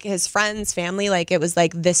like his friends, family, like it was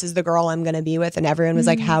like, this is the girl I'm going to be with. And everyone was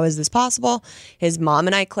like, how is this possible? His mom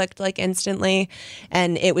and I clicked like instantly.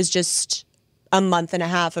 And it was just a month and a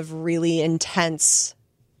half of really intense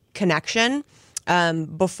connection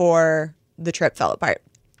before the trip fell apart.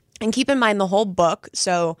 And keep in mind the whole book.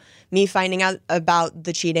 So me finding out about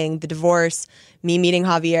the cheating, the divorce, me meeting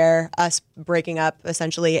Javier, us breaking up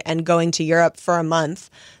essentially, and going to Europe for a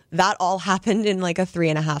month. That all happened in like a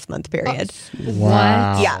 3.5 month period.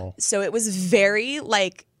 Wow. Yeah. So it was very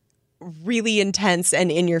like really intense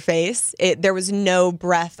and in your face. There was no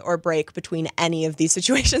breath or break between any of these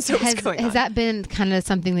situations that was going on. Has that been kind of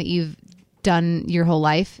something that you've done your whole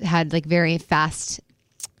life? Had like very fast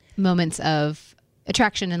moments of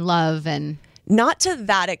attraction and love? And not to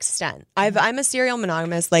that extent. I'm a serial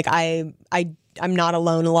monogamist. Like I'm not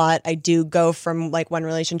alone a lot. I do go from like one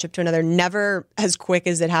relationship to another, never as quick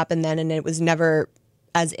as it happened then, and it was never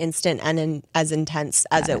as instant and as intense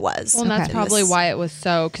as it was. Well, and that's probably why it was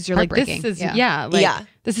so, because you're like, this is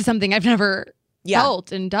this is something I've never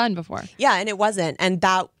felt and done before. Yeah, and it wasn't. And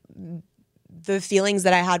that the feelings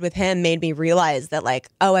that I had with him made me realize that like,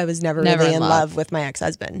 oh, I was never really in love with my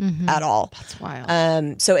ex-husband at all. That's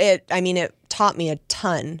wild. So it taught me a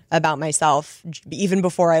ton about myself even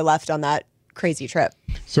before I left on that crazy trip.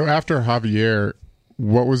 So after Javier,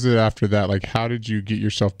 what was it after that? Like, how did you get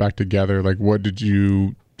yourself back together? Like, what did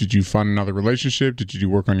you find another relationship? Did you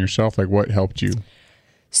work on yourself? Like, what helped you?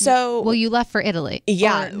 So, you left for Italy.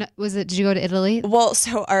 Yeah. Did you go to Italy? Well,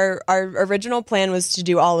 so our original plan was to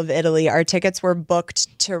do all of Italy. Our tickets were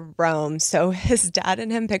booked to Rome. So his dad and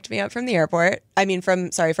him picked me up from the airport.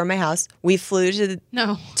 From my house. We flew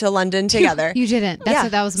to London together. You didn't.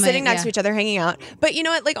 That was sitting next to each other, hanging out. But you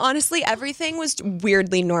know what? Like, honestly, everything was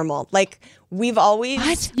weirdly normal. Like, we've always...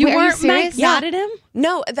 What? You weren't mad at him?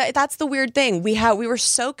 No, that's the weird thing. We were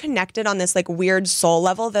so connected on this like weird soul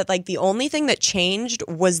level that like the only thing that changed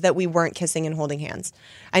was that we weren't kissing and holding hands.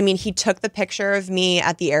 I mean, he took the picture of me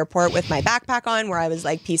at the airport with my backpack on where I was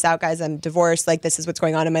like, peace out guys, I'm divorced. Like, this is what's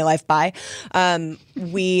going on in my life. Bye.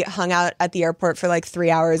 We hung out at the airport for like 3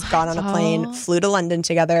 hours, got on a plane, flew to London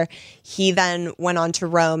together. He then went on to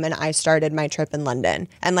Rome and I started my trip in London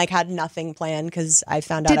and like had nothing planned because I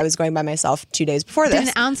found out I was going by myself 2 days before this.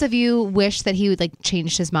 Did an ounce of you wish that he would like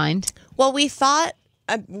changed his mind? Well, we thought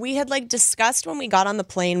we had like discussed when we got on the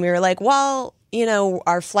plane. We were like, well, you know,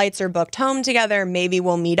 our flights are booked home together. Maybe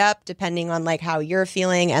we'll meet up depending on like how you're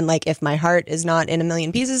feeling and like if my heart is not in a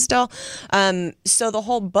million pieces still. So the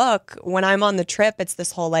whole book, when I'm on the trip, it's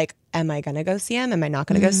this whole like, am I going to go see him? Am I not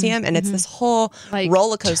going to go see him? And it's this whole like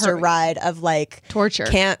roller coaster ride of like torture.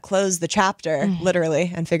 Can't close the chapter,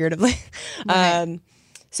 literally and figuratively. Right.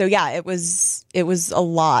 So yeah, it was a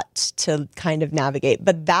lot to kind of navigate.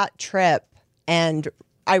 But that trip, and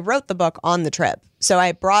I wrote the book on the trip. So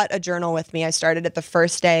I brought a journal with me. I started it the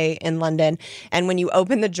first day in London. And when you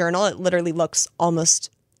open the journal, it literally looks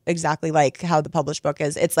almost exactly like how the published book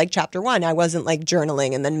is. It's like chapter 1. I wasn't like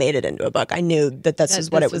journaling and then made it into a book. I knew that this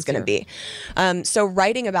is what it was going to be. So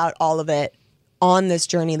writing about all of it on this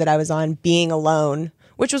journey that I was on, being alone,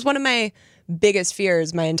 which was one of my biggest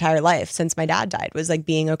fears my entire life since my dad died, was like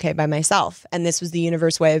being okay by myself. And this was the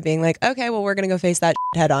universe way of being like, okay, well, we're going to go face that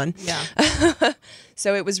head on. Yeah.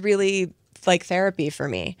 So it was really like therapy for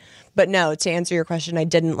me. But no, to answer your question, I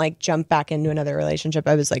didn't like jump back into another relationship.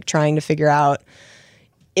 I was like trying to figure out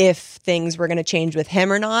if things were going to change with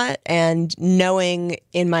him or not, and knowing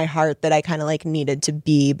in my heart that I kind of like needed to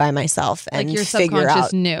be by myself and like your figure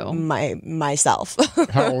out knew. myself.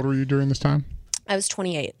 How old were you during this time? I was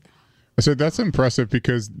 28. So that's impressive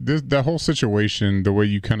because that whole situation, the way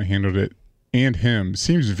you kind of handled it and him,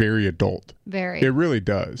 seems very adult. Very. It really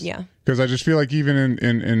does. Yeah. Because I just feel like even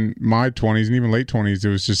in my 20s and even late 20s, it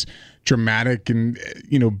was just dramatic and,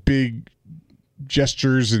 you know, big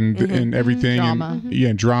gestures and everything. Drama.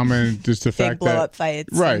 And, drama and just the fact that... Big blow-up fights.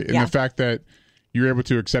 Right. And the fact that you're able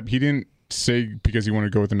to accept... He didn't say because he wanted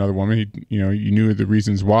to go with another woman. You knew the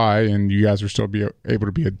reasons why, and you guys were still able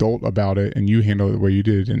to be adult about it, and you handled it the way you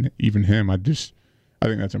did. And even him, I think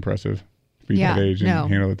that's impressive. Be that age and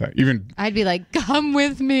handle it that. Even I'd be like, come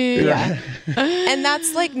with me. Yeah. And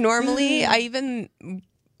that's like normally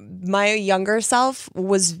my younger self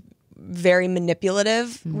was very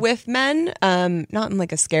manipulative with men, not in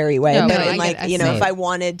like a scary way, but in like, if I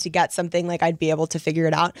wanted to get something, like I'd be able to figure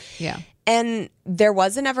it out. Yeah. And there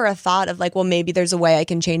wasn't ever a thought of like, well, maybe there's a way I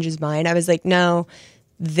can change his mind. I was like, no,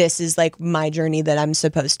 this is like my journey that I'm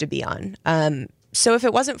supposed to be on. so if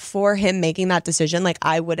it wasn't for him making that decision, like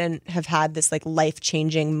I wouldn't have had this like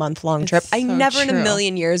life-changing month-long trip. I never in a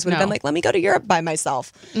million years would have been like, let me go to Europe by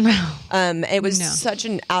myself. It was such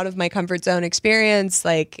an out of my comfort zone experience,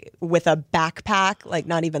 like with a backpack, like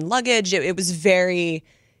not even luggage. It was very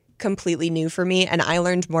completely new for me, and I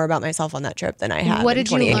learned more about myself on that trip than I had in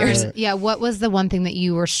 28 years. Yeah, what was the one thing that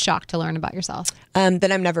you were shocked to learn about yourself?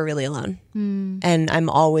 That I'm never really alone. And I'm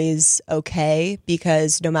always okay,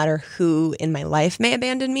 because no matter who in my life may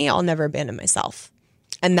abandon me, I'll never abandon myself.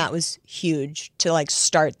 And that was huge to like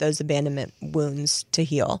start those abandonment wounds to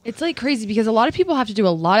heal. It's like crazy because a lot of people have to do a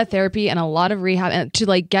lot of therapy and a lot of rehab and to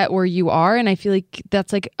like get where you are. And I feel like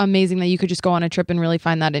that's like amazing that you could just go on a trip and really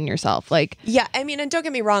find that in yourself. Like, yeah, I mean, and don't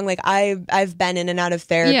get me wrong, like I've been in and out of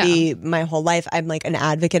therapy my whole life. I'm like an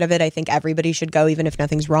advocate of it. I think everybody should go, even if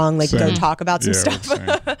nothing's wrong, like go talk about some stuff.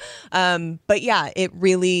 But yeah, it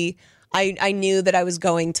really, I knew that I was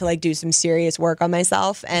going to like do some serious work on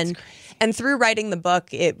myself, and through writing the book,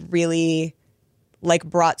 it really like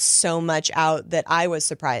brought so much out that I was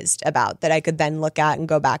surprised about, that I could then look at and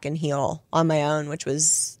go back and heal on my own, which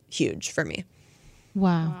was huge for me.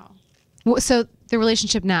 Wow. So the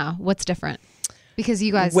relationship now, what's different? Because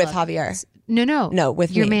you guys with Javier. No,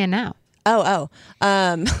 with your me. man now. Right. Him.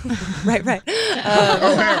 I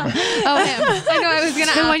know. I was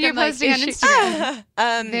gonna ask when you're posting on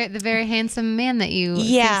Instagram. The very handsome man that you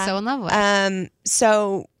seem so in love with.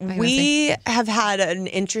 So we have had an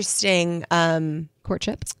interesting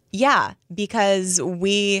courtship. Yeah, because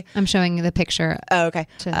I'm showing you the picture. Oh, okay.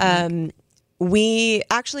 We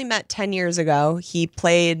actually met 10 years ago. He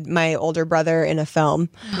played my older brother in a film.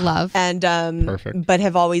 Love. And Perfect. But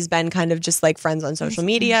have always been kind of just like friends on social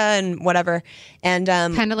media and whatever. And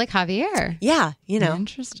kind of like Javier. Yeah, you know.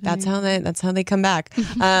 Interesting. That's how they come back.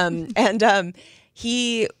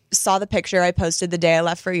 He saw the picture I posted the day I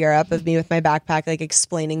left for Europe of me with my backpack, like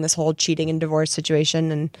explaining this whole cheating and divorce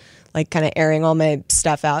situation and like kind of airing all my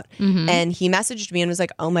stuff out. And he messaged me and was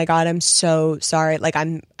like, "Oh my God, I'm so sorry. Like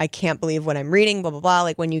I can't believe what I'm reading, blah, blah, blah.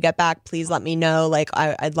 Like when you get back, please let me know. Like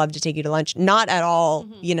I'd love to take you to lunch." Not at all,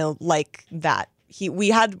 you know, like that. We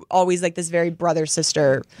had always like this very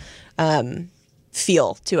brother-sister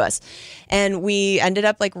feel to us, and we ended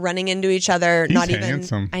up like running into each other. He's not even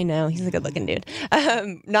handsome. I know, he's a good looking dude.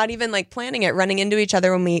 Not even like planning it, running into each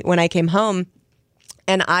other when I came home,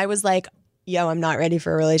 and I was like, yo, I'm not ready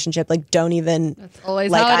for a relationship. Like, don't even. That's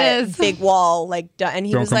always like, how it is. Big wall. Like, and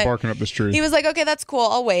he Don't was come like, barking up this tree. he was like, okay, that's cool.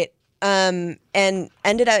 I'll wait. And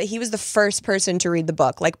ended up, he was the first person to read the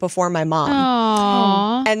book, like before my mom.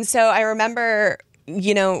 Aww. And so I remember,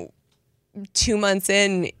 you know, 2 months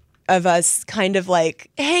in of us kind of like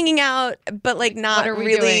hanging out, but like not What are we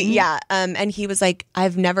really. doing? Yeah. And he was like,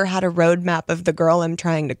 I've never had a roadmap of the girl I'm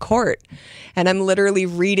trying to court. And I'm literally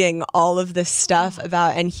reading all of this stuff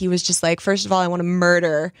about, and he was just like, first of all, I want to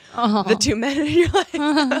murder the two men in your life.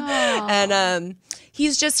 And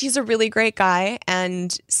he's a really great guy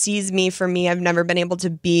and sees me for me. I've never been able to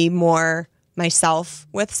be more myself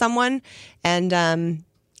with someone.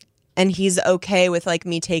 And he's okay with like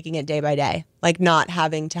me taking it day by day, like not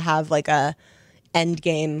having to have like a end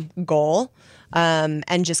game goal,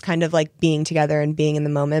 and just kind of like being together and being in the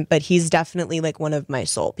moment. But he's definitely like one of my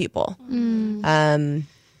soul people. And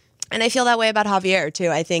I feel that way about Javier too.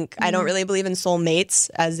 I think I don't really believe in soulmates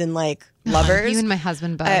as in like lovers. You and my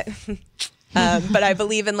husband both. But I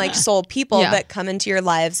believe in like soul people that come into your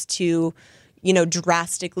lives to, you know,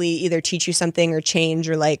 drastically either teach you something or change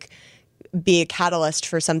or like be a catalyst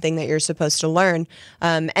for something that you're supposed to learn.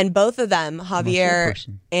 And both of them, Javier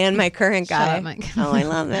and my current guy. Shut up, Mike. Oh, I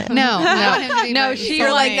love it. No,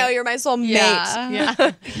 You're like, no, you're my soulmate. Yeah.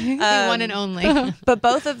 The one and only. But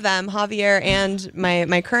both of them, Javier and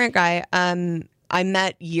my current guy, I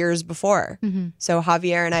met years before. So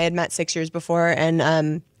Javier and I had met 6 years before,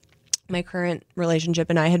 and my current relationship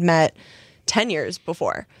and I had met 10 years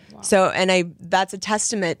before. Wow. So, and that's a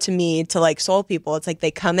testament to me to like soul people. It's like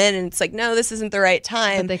they come in and it's like, no, this isn't the right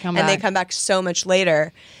time. But they come and back. they come back so much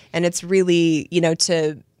later. And it's really, you know,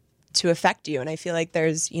 to affect you. And I feel like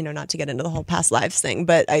there's, you know, not to get into the whole past lives thing,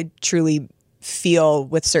 but I truly feel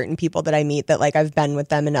with certain people that I meet that like I've been with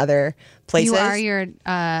them in other places. You are your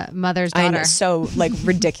mother's daughter. I know, so like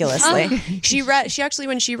ridiculously. She actually,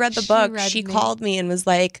 when she read the book, she called me and was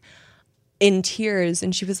like in tears,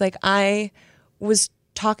 and she was like, I was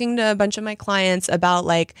talking to a bunch of my clients about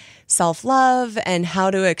like self-love and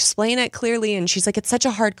how to explain it clearly. And she's like, it's such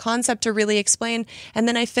a hard concept to really explain. And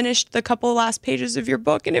then I finished the couple last pages of your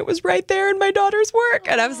book and it was right there in my daughter's work.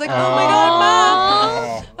 And I was like, oh my God,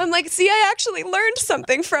 Mom. I'm like, see, I actually learned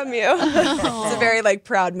something from you. It's a very like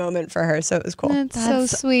proud moment for her. So it was cool. That's so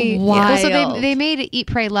sweet. wild. Well, so they made Eat,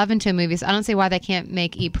 Pray, Love into a movie. So I don't see why they can't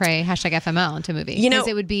make Eat, Pray, #FML into a movie. You know- Because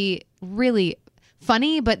it would be really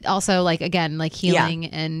funny, but also like, again, like healing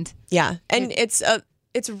and Yeah. And it's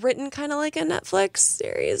written kind of like a Netflix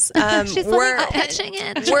series. she's we're pitching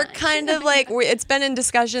it. we're kind of like it's been in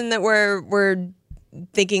discussion that we're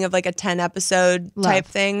thinking of like a 10 episode type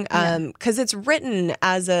thing because it's written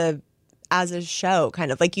as a show,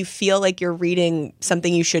 kind of like you feel like you're reading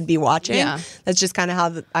something you should be watching. Yeah. That's just kind of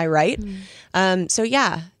how I write. So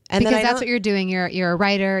yeah. And because then that's what you're doing. You're a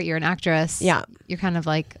writer. You're an actress. Yeah. You're kind of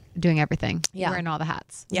like doing everything. Yeah. You're wearing all the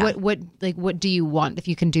hats. Yeah. What do you want if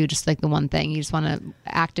you can do just like the one thing? You just want to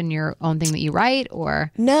act in your own thing that you write,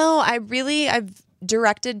 or No, I've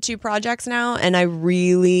directed 2 projects now and I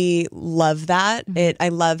really love that. I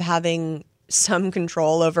love having some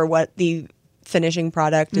control over what the finishing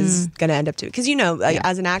product is going to end up to, because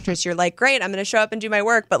as an actress you're like, great, I'm going to show up and do my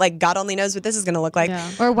work, but like God only knows what this is going to look like. Yeah.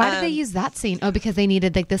 or why did they use that scene? Oh, because they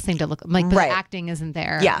needed like this thing to look like, but Right. the acting isn't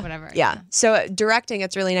there. Yeah, or whatever. Yeah. So directing,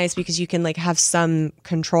 it's really nice because you can like have some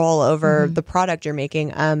control over the product you're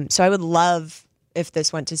making. So I would love if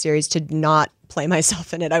this went to series to not play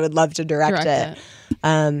myself in it. I would love to direct it.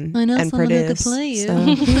 I know and someone who produce. could play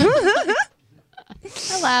you. So-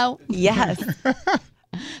 Hello, yes.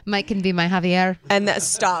 Mike can be my Javier. And that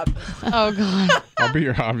stop. Oh God. I'll be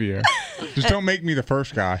your Javier. Just don't make me the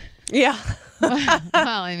first guy. Yeah. Well,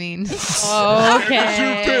 I mean,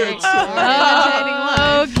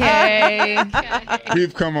 Okay. Okay.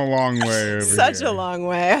 We've come a long way over Such here. a long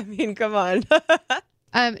way. I mean, come on.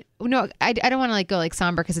 no, I don't want to like go like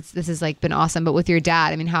somber because this has like been awesome. But with your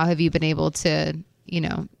dad, I mean, how have you been able to,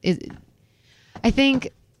 I think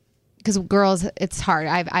because girls, it's hard.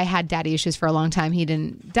 I had daddy issues for a long time. He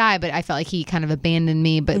didn't die, but I felt like he kind of abandoned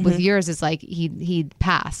me. But with yours, it's like he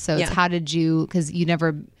passed. So it's Yeah. how did you? Because you're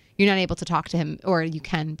not able to talk to him, or you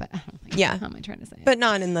can, but I don't think. Yeah. How am I trying to say it? But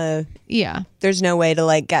not in the, Yeah. there's no way to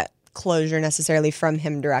like get closure necessarily from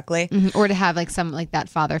him directly. Mhm. Or to have like some like that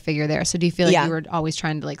father figure there. So do you feel like Yeah. you were always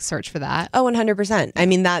trying to like search for that? Oh, 100%. I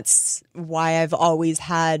mean, that's why I've always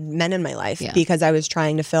had men in my life, Yeah. because I was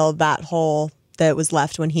trying to fill that hole that was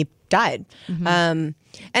left when he died.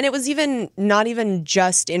 And it was not even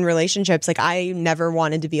just in relationships. Like I never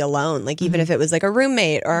wanted to be alone. Like even if it was like a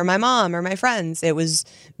roommate or my mom or my friends, it was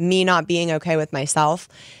me not being okay with myself.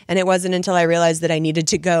 And it wasn't until I realized that I needed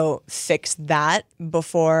to go fix that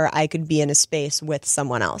before I could be in a space with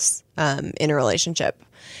someone else in a relationship.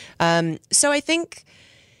 So I think,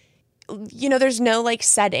 there's no like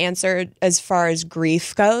set answer as far as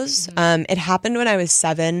grief goes. It happened when I was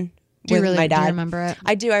 7 Do you with my dad. Do you remember it?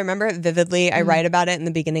 I do. I remember it vividly. I write about it in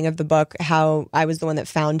the beginning of the book, how I was the one that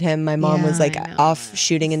found him. My mom Yeah, was like I know. off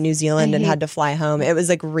shooting in New Zealand and had to fly home. It was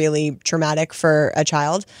like really traumatic for a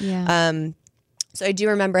child. Yeah. So I do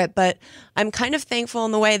remember it, but I'm kind of thankful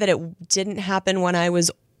in the way that it didn't happen when I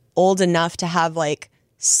was old enough to have like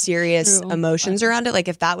serious emotions around it. Like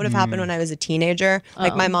if that would have happened when I was a teenager,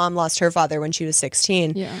 like my mom lost her father when she was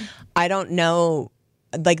 16. Yeah. I don't know.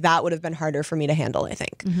 Like that would have been harder for me to handle, I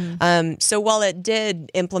think. So while it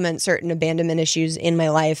did implement certain abandonment issues in my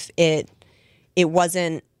life, it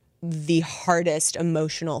wasn't the hardest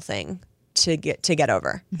emotional thing to get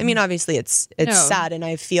over. I mean, obviously it's No. sad and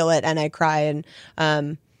I feel it and I cry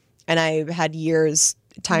and I had years.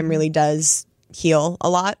 Time really does heal a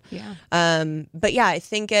lot. Yeah. But yeah, I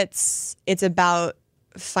think it's about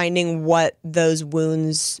finding what those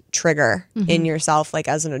wounds trigger in yourself, like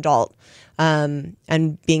as an adult, and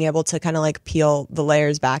being able to kind of like peel the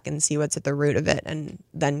layers back and see what's at the root of it, and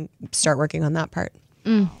then start working on that part.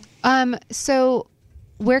 So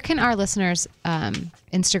where can our listeners,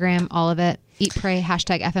 Instagram, all of it, Eat, Pray,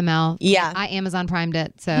 #FML. Yeah. I Amazon Primed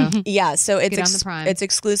it. So Yeah, so it's Get on the Prime. it's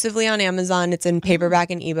exclusively on Amazon. It's in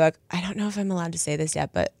paperback and ebook. I don't know if I'm allowed to say this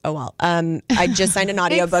yet, but oh well. I just signed an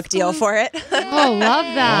audiobook deal for it. Oh, love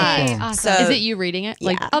that. awesome. So Is it you reading it?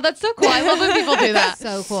 Like, yeah. oh, that's so cool. I love when people do that.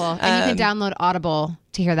 So cool. And you can download Audible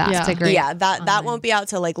to hear that. Yeah. It's a great. Yeah, that won't be out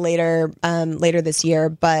till like later this year.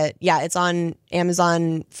 But yeah, it's on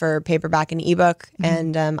Amazon for paperback and ebook.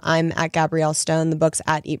 And I'm at Gabrielle Stone. The book's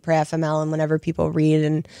at Eat Pray FML. And whenever people read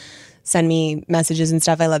and send me messages and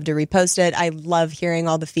stuff, I love to repost it. I love hearing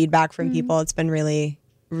all the feedback from people. It's been really,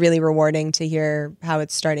 really rewarding to hear how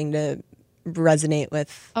it's starting to resonate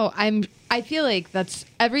with. I feel like that's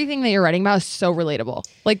everything that you're writing about is so relatable.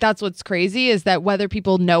 Like that's what's crazy is that whether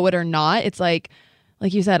people know it or not, it's like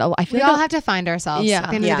you said, I feel we all have to find ourselves. Yeah. At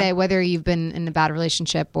the end of the day, whether you've been in a bad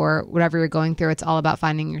relationship or whatever you're going through, it's all about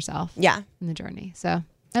finding yourself. Yeah. In the journey. So I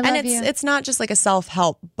and love you. it's not just like a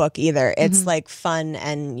self-help book either. It's like fun,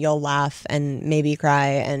 and you'll laugh and maybe cry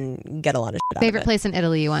and get a lot of shit out Favorite of it. place in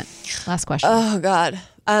Italy you went? Last question. Oh God.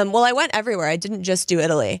 Well, I went everywhere. I didn't just do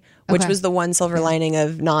Italy, which was the one silver lining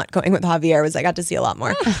of not going with Javier, was I got to see a lot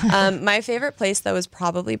more. My favorite place though was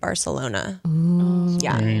probably Barcelona. Ooh.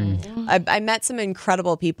 Yeah. I met some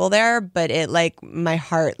incredible people there, but it like my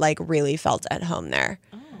heart like really felt at home there.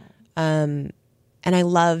 And I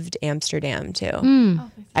loved Amsterdam too.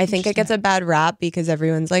 I think it gets a bad rap because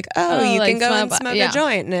everyone's like, you like can go and smoke smoke a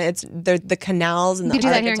joint, and it's the canals and You the could do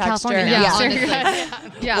that here in architecture. California. Yeah,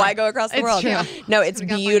 honestly. Why go across the world? true. No, it's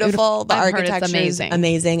beautiful. The I've heard it's architecture is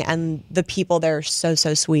amazing, and the people there are so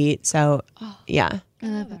sweet. So, yeah. I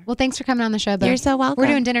love it. Well, thanks for coming on the show, though. You're so welcome. We're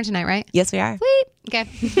doing dinner tonight, right? Yes, we are. Sweet. Okay.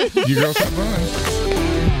 You girls have fun.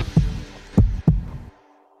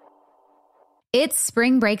 It's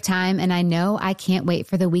spring break time, and I know I can't wait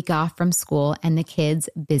for the week off from school and the kids'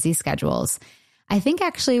 busy schedules. I think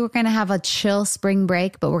actually we're going to have a chill spring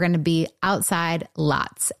break, but we're going to be outside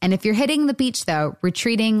lots. And if you're hitting the beach though,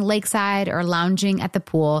 retreating lakeside or lounging at the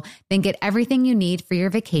pool, then get everything you need for your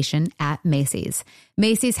vacation at Macy's.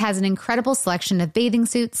 Macy's has an incredible selection of bathing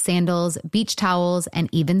suits, sandals, beach towels, and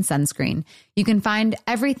even sunscreen. You can find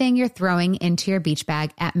everything you're throwing into your beach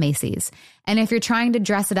bag at Macy's. And if you're trying to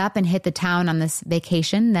dress it up and hit the town on this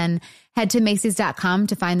vacation, then head to Macy's.com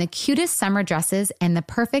to find the cutest summer dresses and the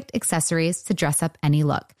perfect accessories to dress up any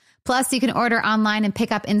look. Plus, you can order online and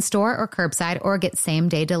pick up in store or curbside or get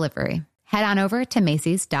same-day delivery. Head on over to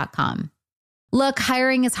Macy's.com. Look,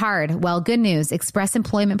 hiring is hard. Well, good news. Express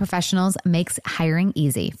Employment Professionals makes hiring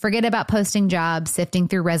easy. Forget about posting jobs, sifting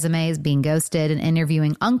through resumes, being ghosted, and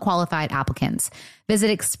interviewing unqualified applicants.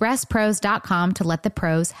 Visit expresspros.com to let the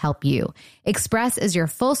pros help you. Express is your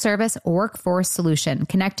full-service workforce solution,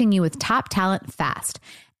 connecting you with top talent fast.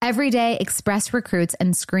 Every day, Express recruits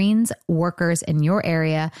and screens workers in your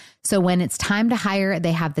area, so when it's time to hire,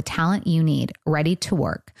 they have the talent you need, ready to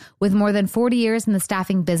work. With more than 40 years in the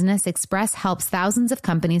staffing business, Express helps thousands of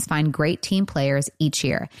companies find great team players each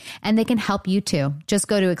year. And they can help you too. Just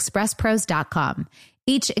go to expresspros.com.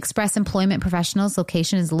 Each Express Employment Professionals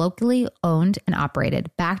location is locally owned and operated,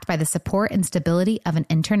 backed by the support and stability of an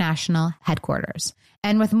international headquarters.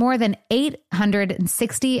 And with more than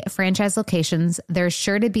 860 franchise locations, there's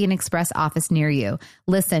sure to be an Express office near you.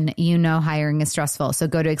 Listen, you know hiring is stressful, so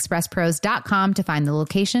go to expresspros.com to find the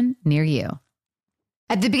location near you.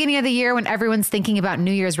 At the beginning of the year, when everyone's thinking about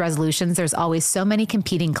New Year's resolutions, there's always so many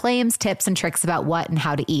competing claims, tips, and tricks about what and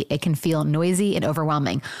how to eat. It can feel noisy and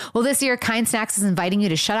overwhelming. Well, this year, Kind Snacks is inviting you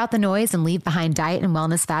to shut out the noise and leave behind diet and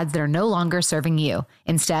wellness fads that are no longer serving you.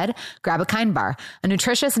 Instead, grab a Kind Bar, a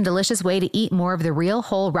nutritious and delicious way to eat more of the real,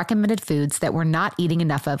 whole, recommended foods that we're not eating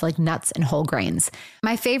enough of, like nuts and whole grains.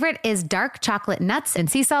 My favorite is dark chocolate nuts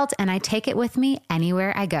and sea salt, and I take it with me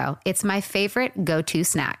anywhere I go. It's my favorite go-to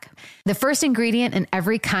snack. The first ingredient in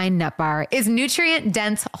every Kind nut bar is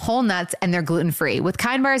nutrient-dense whole nuts, and they're gluten-free. With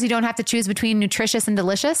Kind bars, you don't have to choose between nutritious and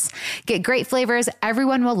delicious. Get great flavors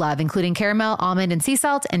everyone will love, including caramel, almond, and sea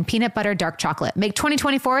salt, and peanut butter dark chocolate. Make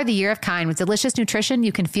 2024 the year of Kind with delicious nutrition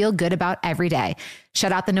you can feel good about every day.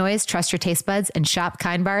 Shut out the noise, trust your taste buds, and shop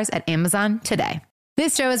Kind bars at Amazon today.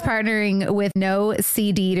 This show is partnering with No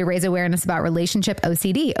CD to raise awareness about relationship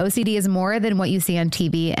OCD. OCD is more than what you see on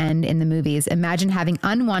TV and in the movies. Imagine having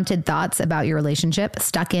unwanted thoughts about your relationship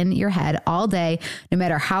stuck in your head all day, no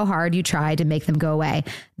matter how hard you try to make them go away.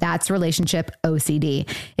 That's relationship OCD.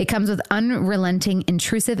 It comes with unrelenting,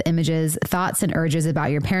 intrusive images, thoughts, and urges about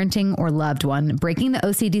your parenting or loved one. Breaking the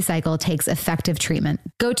OCD cycle takes effective treatment.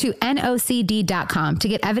 Go to nocd.com to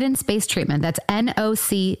get evidence-based treatment. That's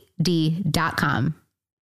nocd.com.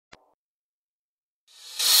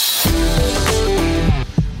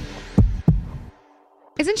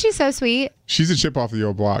 Isn't she so sweet? She's a chip off the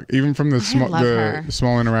old block. Even from the her.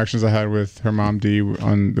 small interactions I had with her mom, Dee,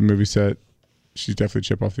 on the movie set, she's definitely a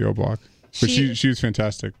chip off the old block. But she was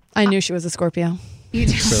fantastic. I knew she was a Scorpio. You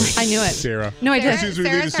do. So, I knew it. Sarah. No, I did. As soon as we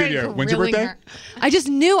leave the studio. When's your birthday? I just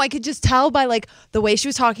knew. I could just tell by like the way she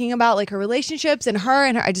was talking about like her relationships and her.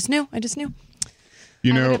 I just knew.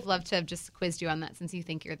 You I know, would have loved to have just quizzed you on that since you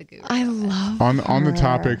think you're the guru. I love on the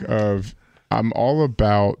topic of, I've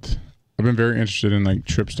been very interested in like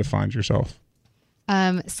trips to find yourself.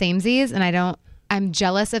 Samesies, and I I'm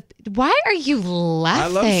jealous of. Why are you laughing? I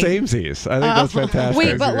love samesies. I think that's fantastic.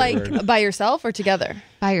 Wait, but like by yourself or together?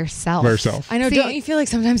 By yourself. By yourself. I know. See, don't you feel like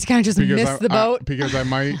sometimes you kind of just miss the boat? Because I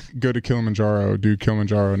might go to Kilimanjaro, do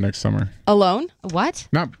Kilimanjaro next summer. Alone? What?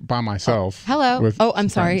 Not by myself. Hello. with Oh, I'm some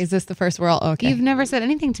sorry. friends. Is this the first world? Okay. You've never said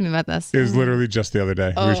anything to me about this. It was literally just the other day.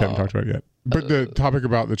 We just haven't talked about it yet. But the topic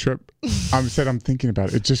about the trip, I'm thinking about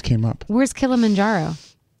it. It just came up. Where's Kilimanjaro?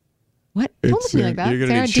 What? Don't look at me like that. You're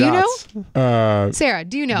gonna Sarah, need do shots. you know? Sarah,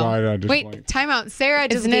 do you know? Why did I just Wait, blank? time out. Sarah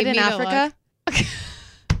just Isn't it gave in me the Africa? look.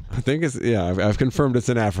 I think it's I've confirmed it's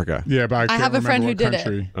in Africa. Yeah, but I can't have a remember friend who what did it.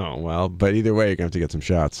 country. Oh well, but either way, you're gonna have to get some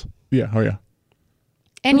shots. Yeah. Oh yeah.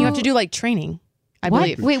 And you have to do like training, I What?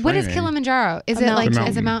 believe. Wait, what is Training. Kilimanjaro? Is A it like mountain.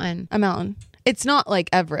 as a mountain? A mountain. It's not like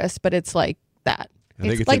Everest, but it's like that. I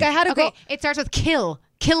think it's Like in- I had a girl. Okay, it starts with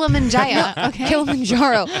Kilimanjaro. Okay.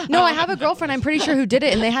 Kilimanjaro. No, I have a girlfriend, I'm pretty sure, who did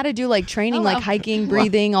it, and they had to do like training, like hiking,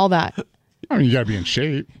 breathing, all that. I mean, you gotta be in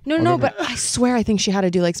shape. No, but I swear I think she had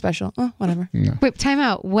to do like special. Oh, whatever. Wait, time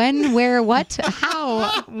out. When, where, what,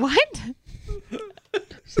 how, what?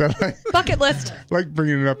 So Bucket list. like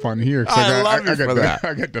bringing it up on here. 'Cause I love you got for that.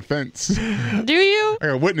 I got defense. Do you? I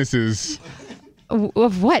got witnesses.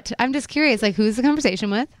 Of what? I'm just curious. Like, who's the conversation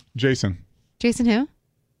with? Jason. Jason who?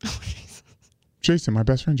 Jason, my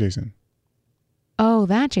best friend Jason. Oh,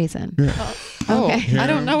 that Jason. Yeah. Okay. I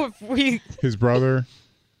don't know if we. His brother,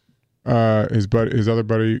 his other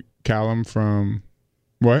buddy Callum from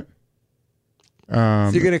what?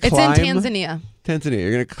 So you're gonna It's climb in Tanzania. Tanzania.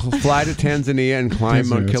 You're gonna fly to Tanzania and climb Tanzania,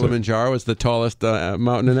 Mount that's it. Kilimanjaro. It's the tallest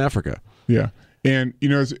mountain in Africa. Yeah, and you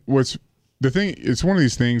know what's the thing? It's one of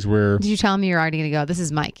these things where Did you tell him you're already going to go? This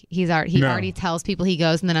is Mike. He No. already tells people he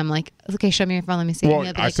goes, and then I'm like, okay, show me your phone. Let me see. Well, And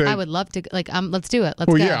he'll be I like, said- I would love to. Like, let's do it. Let's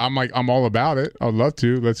well, go. yeah, I'm all about it. I'd love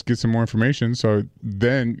to. Let's get some more information. So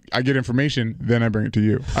then I get information, then I bring it to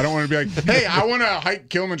you. I don't want to be like, hey, I want to hike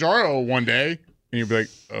Kilimanjaro one day, and you'll be like,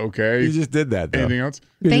 okay. You just did that, though. Anything else?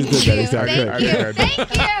 Thank just did you. that exactly. Thank you.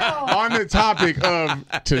 Thank you. On the topic of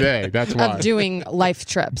today, that's why. Of doing life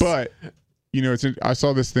trips. But you know, I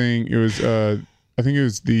saw this thing. It was I think it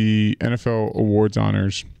was the NFL awards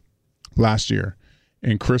honors last year,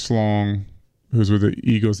 and Chris Long, who's with the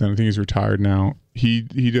Eagles, and I think he's retired now. He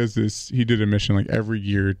does this. He did a mission like every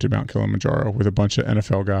year to Mount Kilimanjaro with a bunch of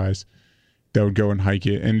NFL guys that would go and hike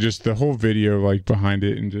it, and just the whole video like behind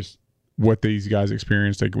it, and just what these guys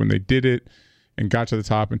experienced like when they did it and got to the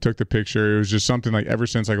top and took the picture. It was just something like ever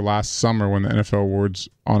since like last summer when the NFL awards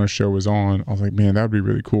honor show was on, I was like, man, that would be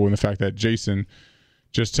really cool. And the fact that Jason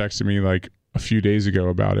just texted me like a few days ago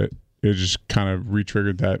about it, it just kind of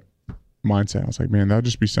re-triggered that mindset. I was like, man, that would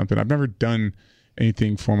just be something. I've never done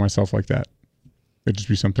anything for myself like that. It'd just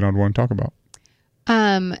be something I'd want to talk about.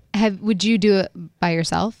 Would you do it by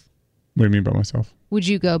yourself? What do you mean by myself? Would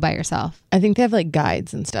you go by yourself? I think they have like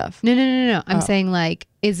guides and stuff. No. I'm saying like,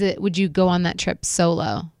 would you go on that trip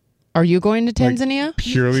solo? Are you going to Tanzania?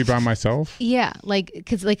 Purely by myself? Yeah, like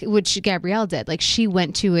because like which Gabrielle did. Like she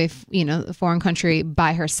went to a foreign country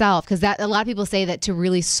by herself, because that a lot of people say that to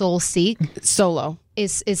really soul seek Solo.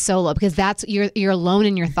 is solo, because that's you're alone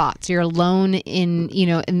in your thoughts. You're alone in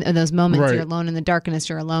in those moments. Right. You're alone in the darkness.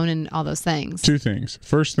 You're alone in all those things. Two things.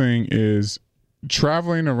 First thing is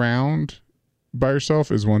traveling around by yourself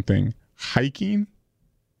is one thing. Hiking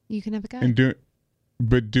You can have a guide.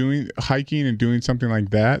 and doing hiking and doing something like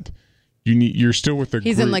that, you're still with a group.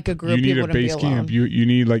 He's in, like, a group. You He need a wouldn't be base camp. alone. You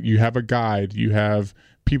need like you have a guide. You have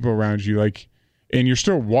people around you, like, and you're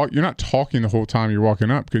still you're not talking the whole time you're walking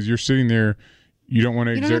up because you're sitting there. You don't want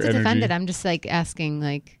to You don't have exert to defend energy. it. I'm just like asking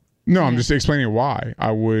like. No, I'm Yeah. just explaining why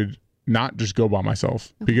I would not just go by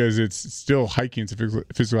myself, because it's still hiking. It's a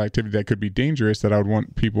physical activity that could be dangerous, that I would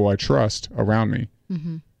want people I trust around me.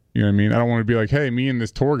 Mm-hmm. You know what I mean? I don't want to be like, hey, me and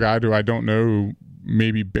this tour guide who I don't know, who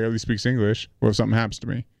maybe barely speaks English, what if something happens to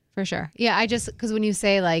me? For sure. Yeah, because when you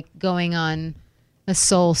say like going on a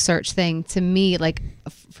soul search thing, to me, like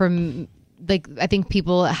from like I think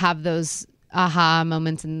people have those aha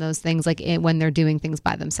moments and those things like when they're doing things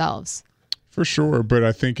by themselves. For sure, but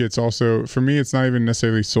I think it's also, for me, it's not even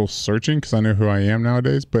necessarily soul searching because I know who I am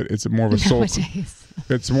nowadays, but it's more of a soul. Nowadays.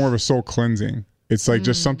 It's more of a soul cleansing. It's like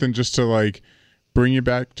just something just to like bring you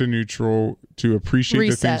back to neutral, to appreciate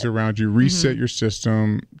the things around you, reset your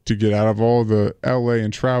system, to get out of all the LA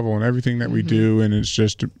and travel and everything that we do. And it's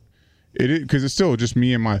just, because it's still just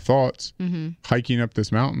me and my thoughts hiking up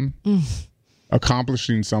this mountain,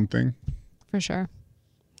 accomplishing something. For sure.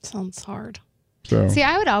 Sounds hard. So See,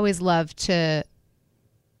 I would always love to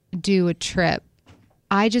do a trip.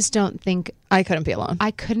 I just don't think I couldn't be alone.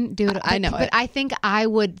 I couldn't do it. I know but it. I think I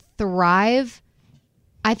would thrive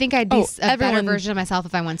I think I'd be a better everyone- version of myself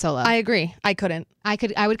if I went solo. I agree. I couldn't.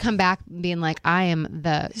 I would come back being like, I am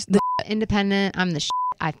the independent. I'm the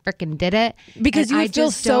I freaking did it. Because And you I would feel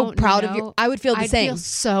just so don't proud of know- you. I would feel the I'd same. feel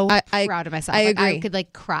so I- proud of myself. I Like, I agree. could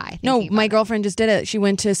like cry. No, thinking my about it. girlfriend just did it. She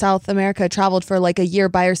went to South America, traveled for like a year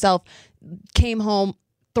by herself, came home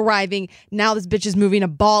thriving. Now this bitch is moving to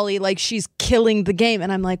Bali. Like she's killing the game.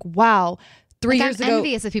 And I'm like, wow. 3 Like, years I'm ago.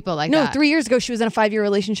 envious of people like No, that. 3 years ago she was in a 5-year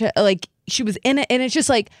relationship. Like she was in it, and it's just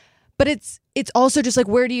like, but it's also just like,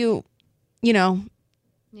 where do you know,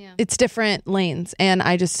 Yeah. it's different lanes, and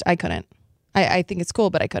I couldn't. I think it's cool,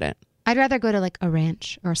 but I couldn't. I'd rather go to like a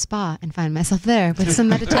ranch or a spa and find myself there with some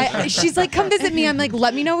meditation. She's like, come visit me. I'm like,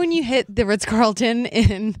 let me know when you hit the Ritz-Carlton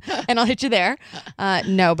and I'll hit you there.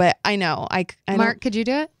 No, but I know. I Mark, could you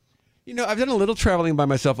do it? You know, I've done a little traveling by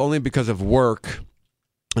myself only because of work.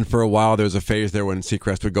 And for a while, there was a phase there when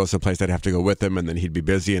Seacrest would go someplace, I'd have to go with him, and then he'd be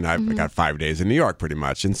busy, and I got 5 days in New York pretty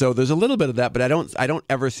much. And so there's a little bit of that, but I don't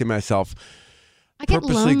ever see myself I get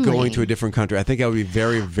purposely lonely. going to a different country. I think I would be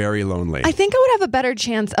very, very lonely. I think I would have a better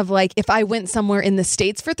chance of like if I went somewhere in the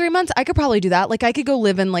States for 3 months, I could probably do that. Like I could go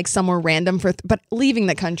live in like somewhere random but leaving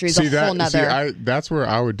the country is a whole nother. That's where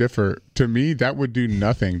I would differ. To me, that would do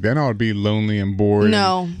nothing. Then I would be lonely and bored.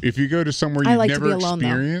 No. And if you go to somewhere I you've like to never be alone, though.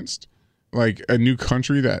 experienced, like a new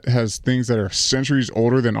country that has things that are centuries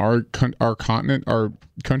older than our continent, our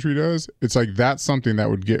country does, it's like that's something that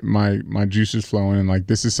would get my juices flowing, and like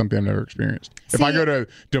this is something I've never experienced. If I go to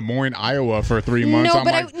Des Moines, Iowa for 3 months, No, I'm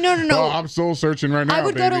but like, no. oh, I'm soul searching right now. I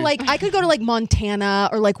would go to baby. I could go to like Montana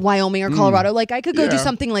or like Wyoming or Colorado. Like I could go do Yeah.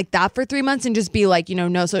 something like that for 3 months and just be like,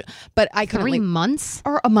 no, so, but I couldn't 3 like, months?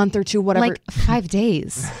 or a month or two, whatever. Like 5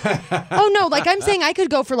 days. Oh no, like I'm saying I could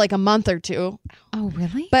go for like a month or two, Oh,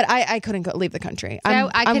 really? but I couldn't go leave the country. So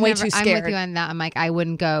I'm could way never, too scared. I'm with you on that. I'm like, I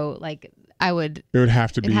wouldn't go. Like, I would. it would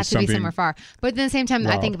have to It'd be have to something be somewhere far. But at the same time,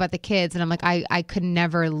 I Wild. think about the kids, and I'm like, I could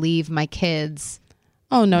never leave my kids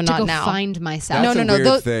Oh no, to not go now. find myself. That's No, a no, weird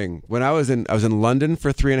those- thing. When I was in London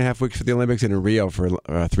for 3.5 weeks for the Olympics, and in Rio for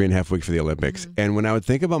 3.5 weeks for the Olympics. And when I would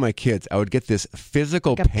think about my kids, I would get this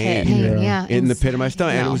physical Like a pain pain. Yeah. in the pit of my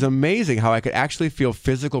stomach, and it No. was amazing how I could actually feel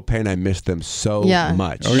physical pain. I missed them so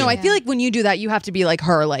much. Oh, No, yeah. I feel like when you do that, you have to be like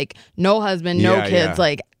her, like no husband, no Yeah, kids, yeah.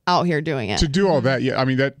 like out here doing it. to do all that. Yeah, I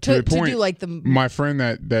mean that to the To point. do like the my friend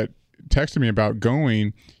that texted me about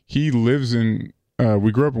going, he lives in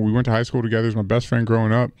we grew up and we went to high school together. He's my best friend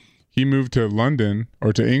growing up. He moved to London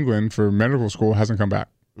or to England for medical school, hasn't come back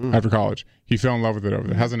after college. He fell in love with it over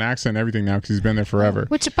there. Has an accent and everything now because he's been there forever.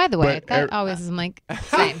 Which, by the way, But that always is like,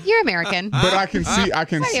 you're American. But I can see Why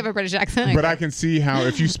do you have a British accent? but I can see how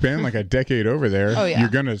if you spend like a decade over there, Oh, yeah. you're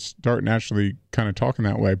gonna start naturally kind of talking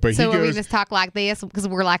that way. But So he are we goes, just talk like this because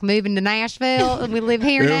we're like moving to Nashville and we live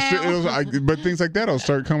here now? but things like that'll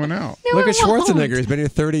start coming out. No, Look it at won't. Schwarzenegger. He's been here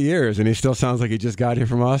 30 years, and he still sounds like he just got here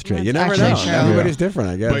from Austria. You never actually know. true. Everybody's different,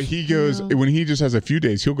 I guess. But he goes when he just has a few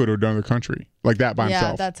days, he'll go to another country like that by Yeah,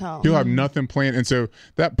 himself. that's how- he'll have nothing planned, and so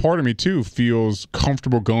that part of me too feels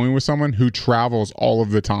comfortable going with someone who travels all of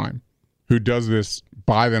the time, who does this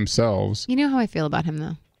by themselves. You know how I feel about him,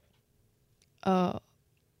 though?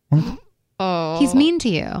 What? oh, He's mean to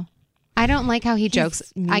you. I don't like how he jokes.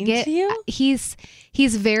 mean I get to you? he's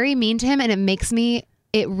very mean to him, and it makes me.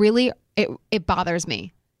 It really it bothers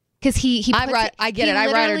me because he. I get it.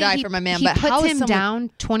 I ride or die for my man, He but puts how is him someone- down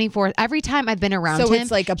 24. Every time I've been around So him,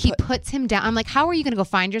 it's like a he put- puts him down. I'm like, how are you going to go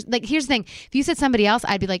find your? Like, here's the thing. If you said somebody else,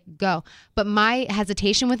 I'd be like, go. But my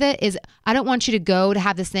hesitation with it is, I don't want you to go to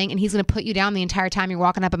have this thing, and he's going to put you down the entire time you're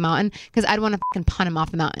walking up a mountain because I'd want to fucking punt him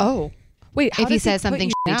off the mountain. Oh, wait. How if he does says put something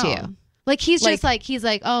you shitty to you. down? Like he's just like he's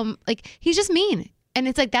just mean. And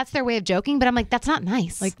it's like that's their way of joking, but I'm like, that's not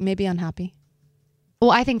nice. Like maybe unhappy.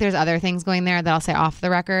 Well, I think there's other things going there that I'll say off the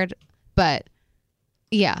record, but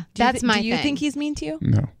yeah, that's my Do you thing. think he's mean to you?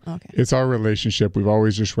 No. Okay. It's our relationship. We've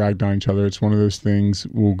always just ragged on each other. It's one of those things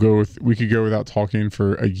we could go without talking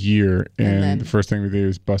for a year, and then- the first thing we do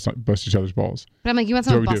is bust each other's balls. But I'm like, you want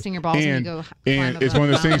That's what someone we do. busting your balls and you go and climb it's up one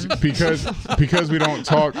of those a things mountain? because we don't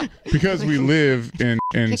talk because we live in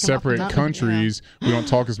the separate mountain, countries. We don't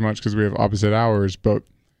talk as much because we have opposite hours. But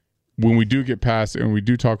when we do get past and we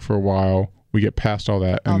do talk for a while, we get past all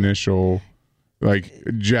that initial like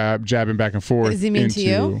jabbing back and forth. Is he mean to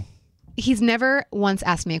you? He's never once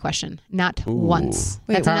asked me a question. Not once.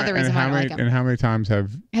 Wait, That's how- another reason why I don't like him. And how many times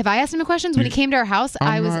have Have I asked him questions? When he came to our house,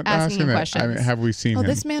 I I'm was not asking him that. questions. I mean, have we seen Oh, him?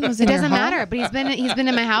 this man was It in your doesn't home? matter, but he's been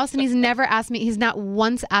in my house and he's never asked me. He's not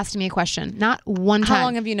once asked me a question. Not one time. How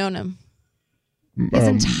long have you known him? His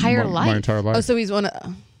entire my life. entire life. Oh, so he's one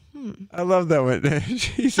of. I love that when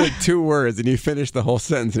he said 2 words and you finished the whole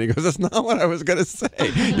sentence and he goes, that's not what I was going to say.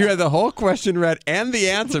 You had the whole question read and the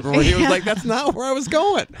answer before he was like, that's not where I was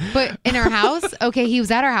going. But in our house, okay, he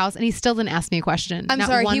was at our house and he still didn't ask me a question. I'm Not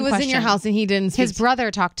sorry, one he was in your question. house and he didn't speak His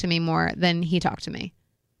brother talked to me more than he talked to me.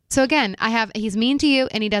 So again, he's mean to you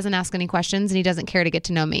and he doesn't ask any questions and he doesn't care to get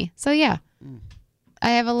to know me. So yeah.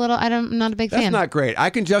 I'm not a big That's fan. not great. I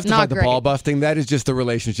can justify Not the great. ball busting. That is just the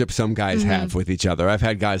relationship some guys have with each other. I've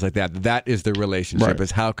had guys like that. That is the relationship. Right. Is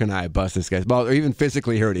how can I bust this guy's ball, or even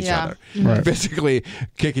physically hurt each Yeah. other, Right. physically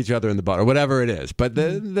kick each other in the butt, or whatever it is. But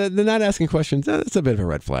the not asking questions, that's a bit of a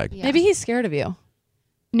red flag. Yeah. Maybe he's scared of you.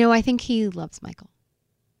 No, I think he loves Michael.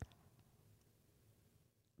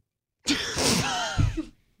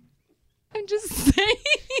 I'm just saying.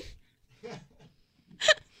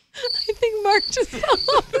 I think Mark just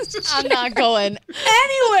fell off his chair. I'm not going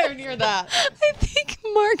anywhere near that. I think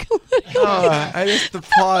Mark.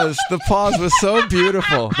 The pause was so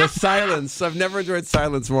beautiful. The silence. I've never enjoyed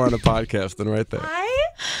silence more on a podcast than right there.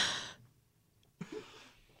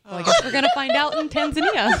 Well, I guess we're going to find out in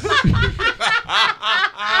Tanzania.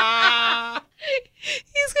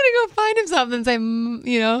 He's gonna go find himself and say,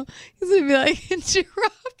 he's gonna be like,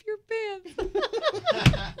 drop your pants.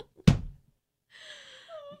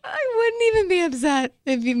 I wouldn't even be upset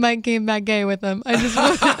if Mike came back gay with him. I just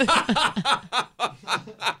wouldn't.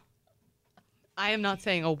 I am not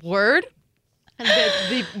saying a word. And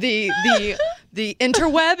the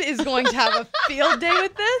interweb is going to have a field day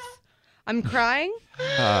with this. I'm crying.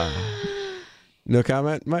 No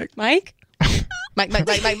comment, Mike? Mike? Mike.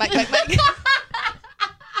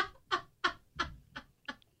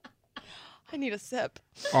 I need a sip.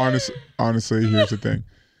 Honestly, here's the thing.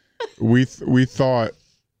 We thought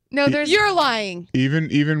No, You're lying.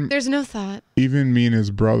 even there's no thought. even me and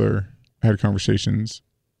his brother had conversations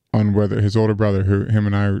on whether his older brother, who him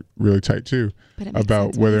and I are really tight too, But it makes about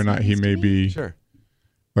sense when whether or he's not he nice to may me. be Sure.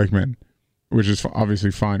 like men, which is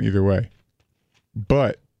obviously fine either way.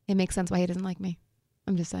 But It makes sense why he doesn't like me.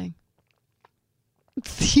 I'm just saying.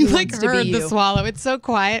 You wants to heard be the you. swallow. It's so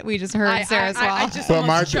quiet. We just heard Sarah swallow. I just but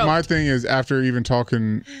my almost choked. my thing is, after even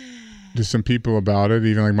talking to some people about it,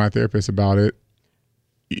 even like my therapist about it,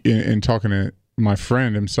 and talking to my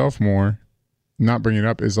friend himself more, not bringing it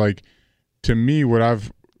up, is like, to me, what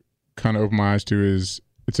I've kind of opened my eyes to is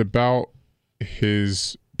it's about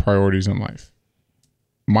his priorities in life.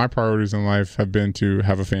 My priorities in life have been to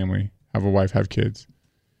have a family, have a wife, have kids.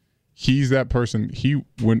 He's that person.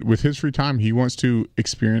 With his free time, he wants to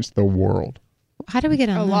experience the world. How do we get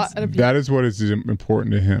on a this? lot of That is what is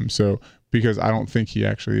important to him. So, because I don't think he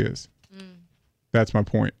actually is. That's my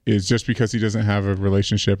point. Is just because he doesn't have a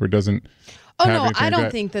relationship or doesn't. Oh have no, anything I like don't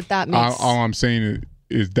that, think that makes. All I'm saying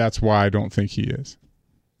is that's why I don't think he is.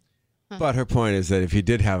 But her point is that if he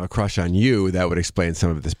did have a crush on you, that would explain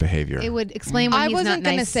some of this behavior. It would explain why I he's wasn't not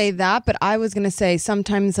gonna nice. say that, but I was gonna say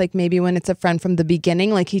sometimes, like maybe when it's a friend from the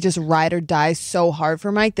beginning, like he just ride or dies so hard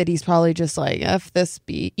for Mike that he's probably just like, F this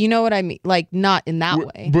beat. You know what I mean? Like not in that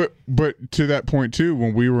way. But to that point too,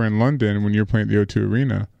 when we were in London, when you were playing at the O2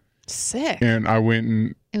 Arena, Sick. and I went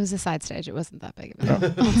and It was a side stage. It wasn't that big of a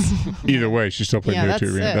deal. either way, she still played Yeah, the O2 that's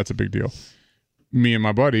Arena. sick. That's a big deal. Me and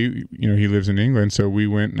my buddy, he lives in England, so we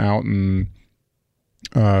went out and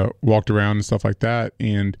walked around and stuff like that.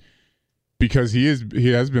 And because he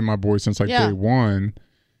has been my boy since Yeah. day one,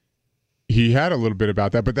 he had a little bit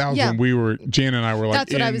about that. But that was Yeah. when Jan and I were like,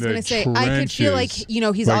 That's what in I was the gonna say. I could feel like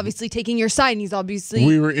trenches. he's Like, obviously taking your side, and he's obviously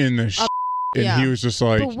we were in the and yeah. he was just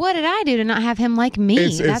like, But what did I do to not have him like me?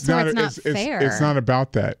 That's where it's not it's, fair. It's not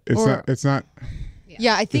about that. It's not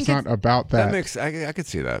yeah. I think it's not about that that. makes I could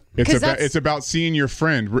see that. It's 'Cause about that's- seeing your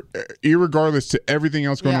friend, irregardless to everything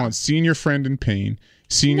else going Yeah. on. Seeing your friend in pain,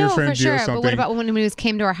 seeing no, your friend for do sure. something. But what about when he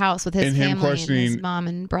came to our house with his And him family and questioning- his mom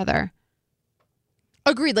and brother?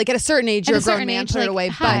 agreed. Like at a certain age, you're a grown man, put it away.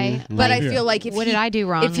 hi, But I Yeah. feel like if what he, did I do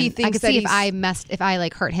wrong? If he And thinks I could that see if he's- if I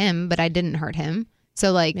like hurt him, but I didn't hurt him.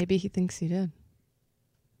 So like, maybe he thinks he did.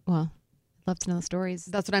 well, I'd love to know the stories.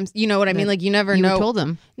 That's what I'm. You know what I mean? that Like you never you know. told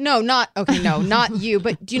him. No, not okay. No, not you.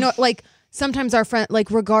 But do you know? Like sometimes our friend, like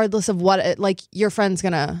regardless of what, like your friend's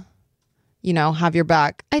gonna, have your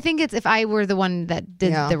back. I think it's if I were the one that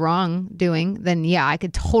did Yeah. the wrongdoing, then yeah, I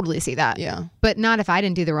could totally see that. Yeah. But not if I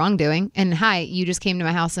didn't do the wrongdoing. And hi, you just came to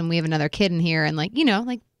my house and we have another kid in here, and like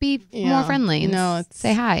be Yeah. more friendly and No, it's-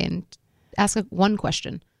 say hi and ask one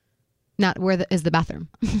question, not where is the bathroom.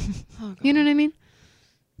 You know what I mean?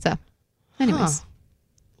 So, anyways, Huh.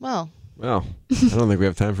 Well, Well, I don't think we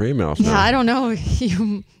have time for emails. yeah. now. I don't know.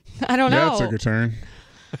 I don't Yeah, know. it took a turn.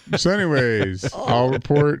 So anyways, I'll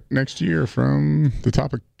report next year from the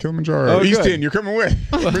top of Kilimanjaro. Oh, Easton, good. you're coming with.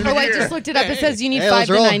 Oh, I just looked it up. It says you need 5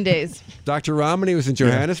 to 9 days. Dr. Romney was in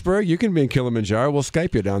Johannesburg. You can be in Kilimanjaro. We'll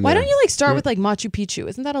Skype you down there. Why don't you start with Machu Picchu?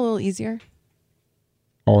 Isn't that a little easier?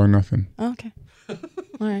 All or nothing. Oh, okay.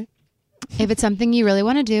 All right. If it's something you really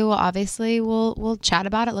want to do, well, obviously we'll chat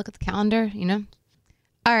about it. Look at the calendar,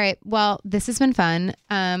 All right. Well, this has been fun.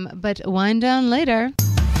 But wind down later.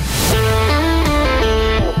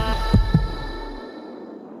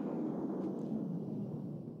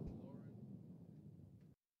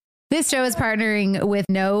 This show is partnering with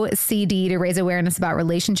No CD to raise awareness about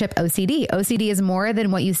relationship OCD. OCD is more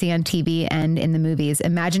than what you see on TV and in the movies.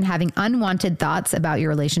 Imagine having unwanted thoughts about your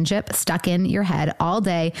relationship stuck in your head all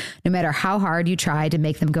day, no matter how hard you try to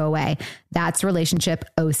make them go away. That's relationship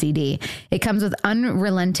OCD. It comes with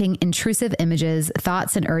unrelenting, intrusive images,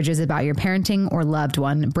 thoughts, and urges about your parenting or loved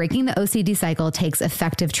one. Breaking the OCD cycle takes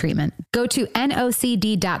effective treatment. Go to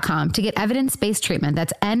nocd.com to get evidence-based treatment.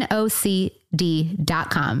 That's nocd.com.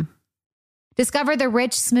 Discover the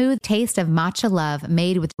rich, smooth taste of matcha love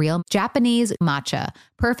made with real Japanese matcha,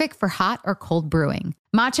 perfect for hot or cold brewing.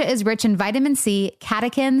 Matcha is rich in vitamin C,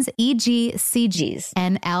 catechins, EGCGs,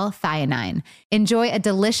 and L-theanine. Enjoy a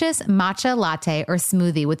delicious matcha latte or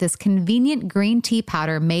smoothie with this convenient green tea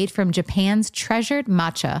powder made from Japan's treasured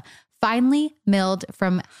matcha, finely milled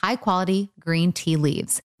from high-quality green tea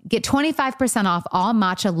leaves. Get 25% off all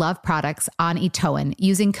Matcha Love products on Itoen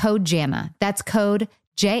using code JANA. That's code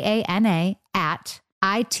JANA at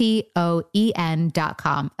itoen.com.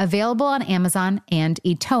 Available on Amazon and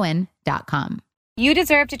itoen.com. You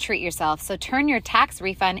deserve to treat yourself, so turn your tax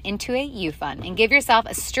refund into a U-Fund and give yourself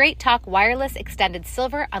a Straight Talk Wireless Extended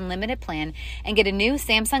Silver Unlimited plan and get a new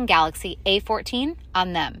Samsung Galaxy A14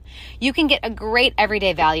 on them. You can get a great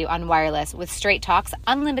everyday value on wireless with Straight Talk's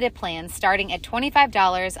unlimited plans starting at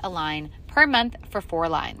 $25 a line per month for 4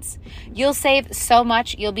 lines. You'll save so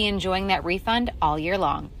much, you'll be enjoying that refund all year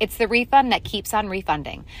long. It's the refund that keeps on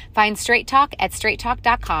refunding. Find Straight Talk at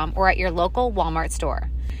straighttalk.com or at your local Walmart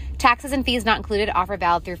store. Taxes and fees not included. Offer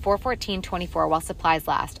valid through 4/14/24 while supplies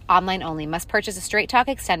last. Online only. Must purchase a Straight Talk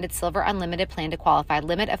Extended Silver Unlimited plan to qualify.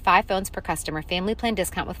 Limit of 5 phones per customer. Family plan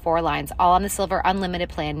discount with 4 lines. All on the Silver Unlimited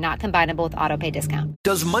plan. Not combinable with auto pay discount.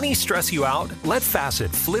 Does money stress you out? Let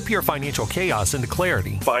Facet flip your financial chaos into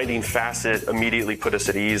clarity. Finding Facet immediately put us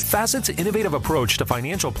at ease. Facet's innovative approach to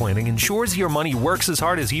financial planning ensures your money works as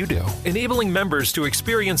hard as you do, enabling members to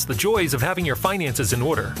experience the joys of having your finances in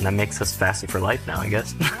order. And that makes us Facet for life now, I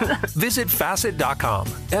guess. Visit Facet.com,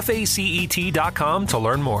 FACET.com to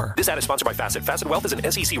learn more. This ad is sponsored by Facet. Facet Wealth is an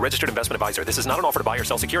SEC registered investment advisor. This is not an offer to buy or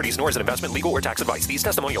sell securities, nor is it investment, legal, or tax advice. These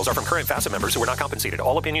testimonials are from current Facet members who are not compensated.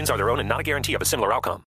 All opinions are their own and not a guarantee of a similar outcome.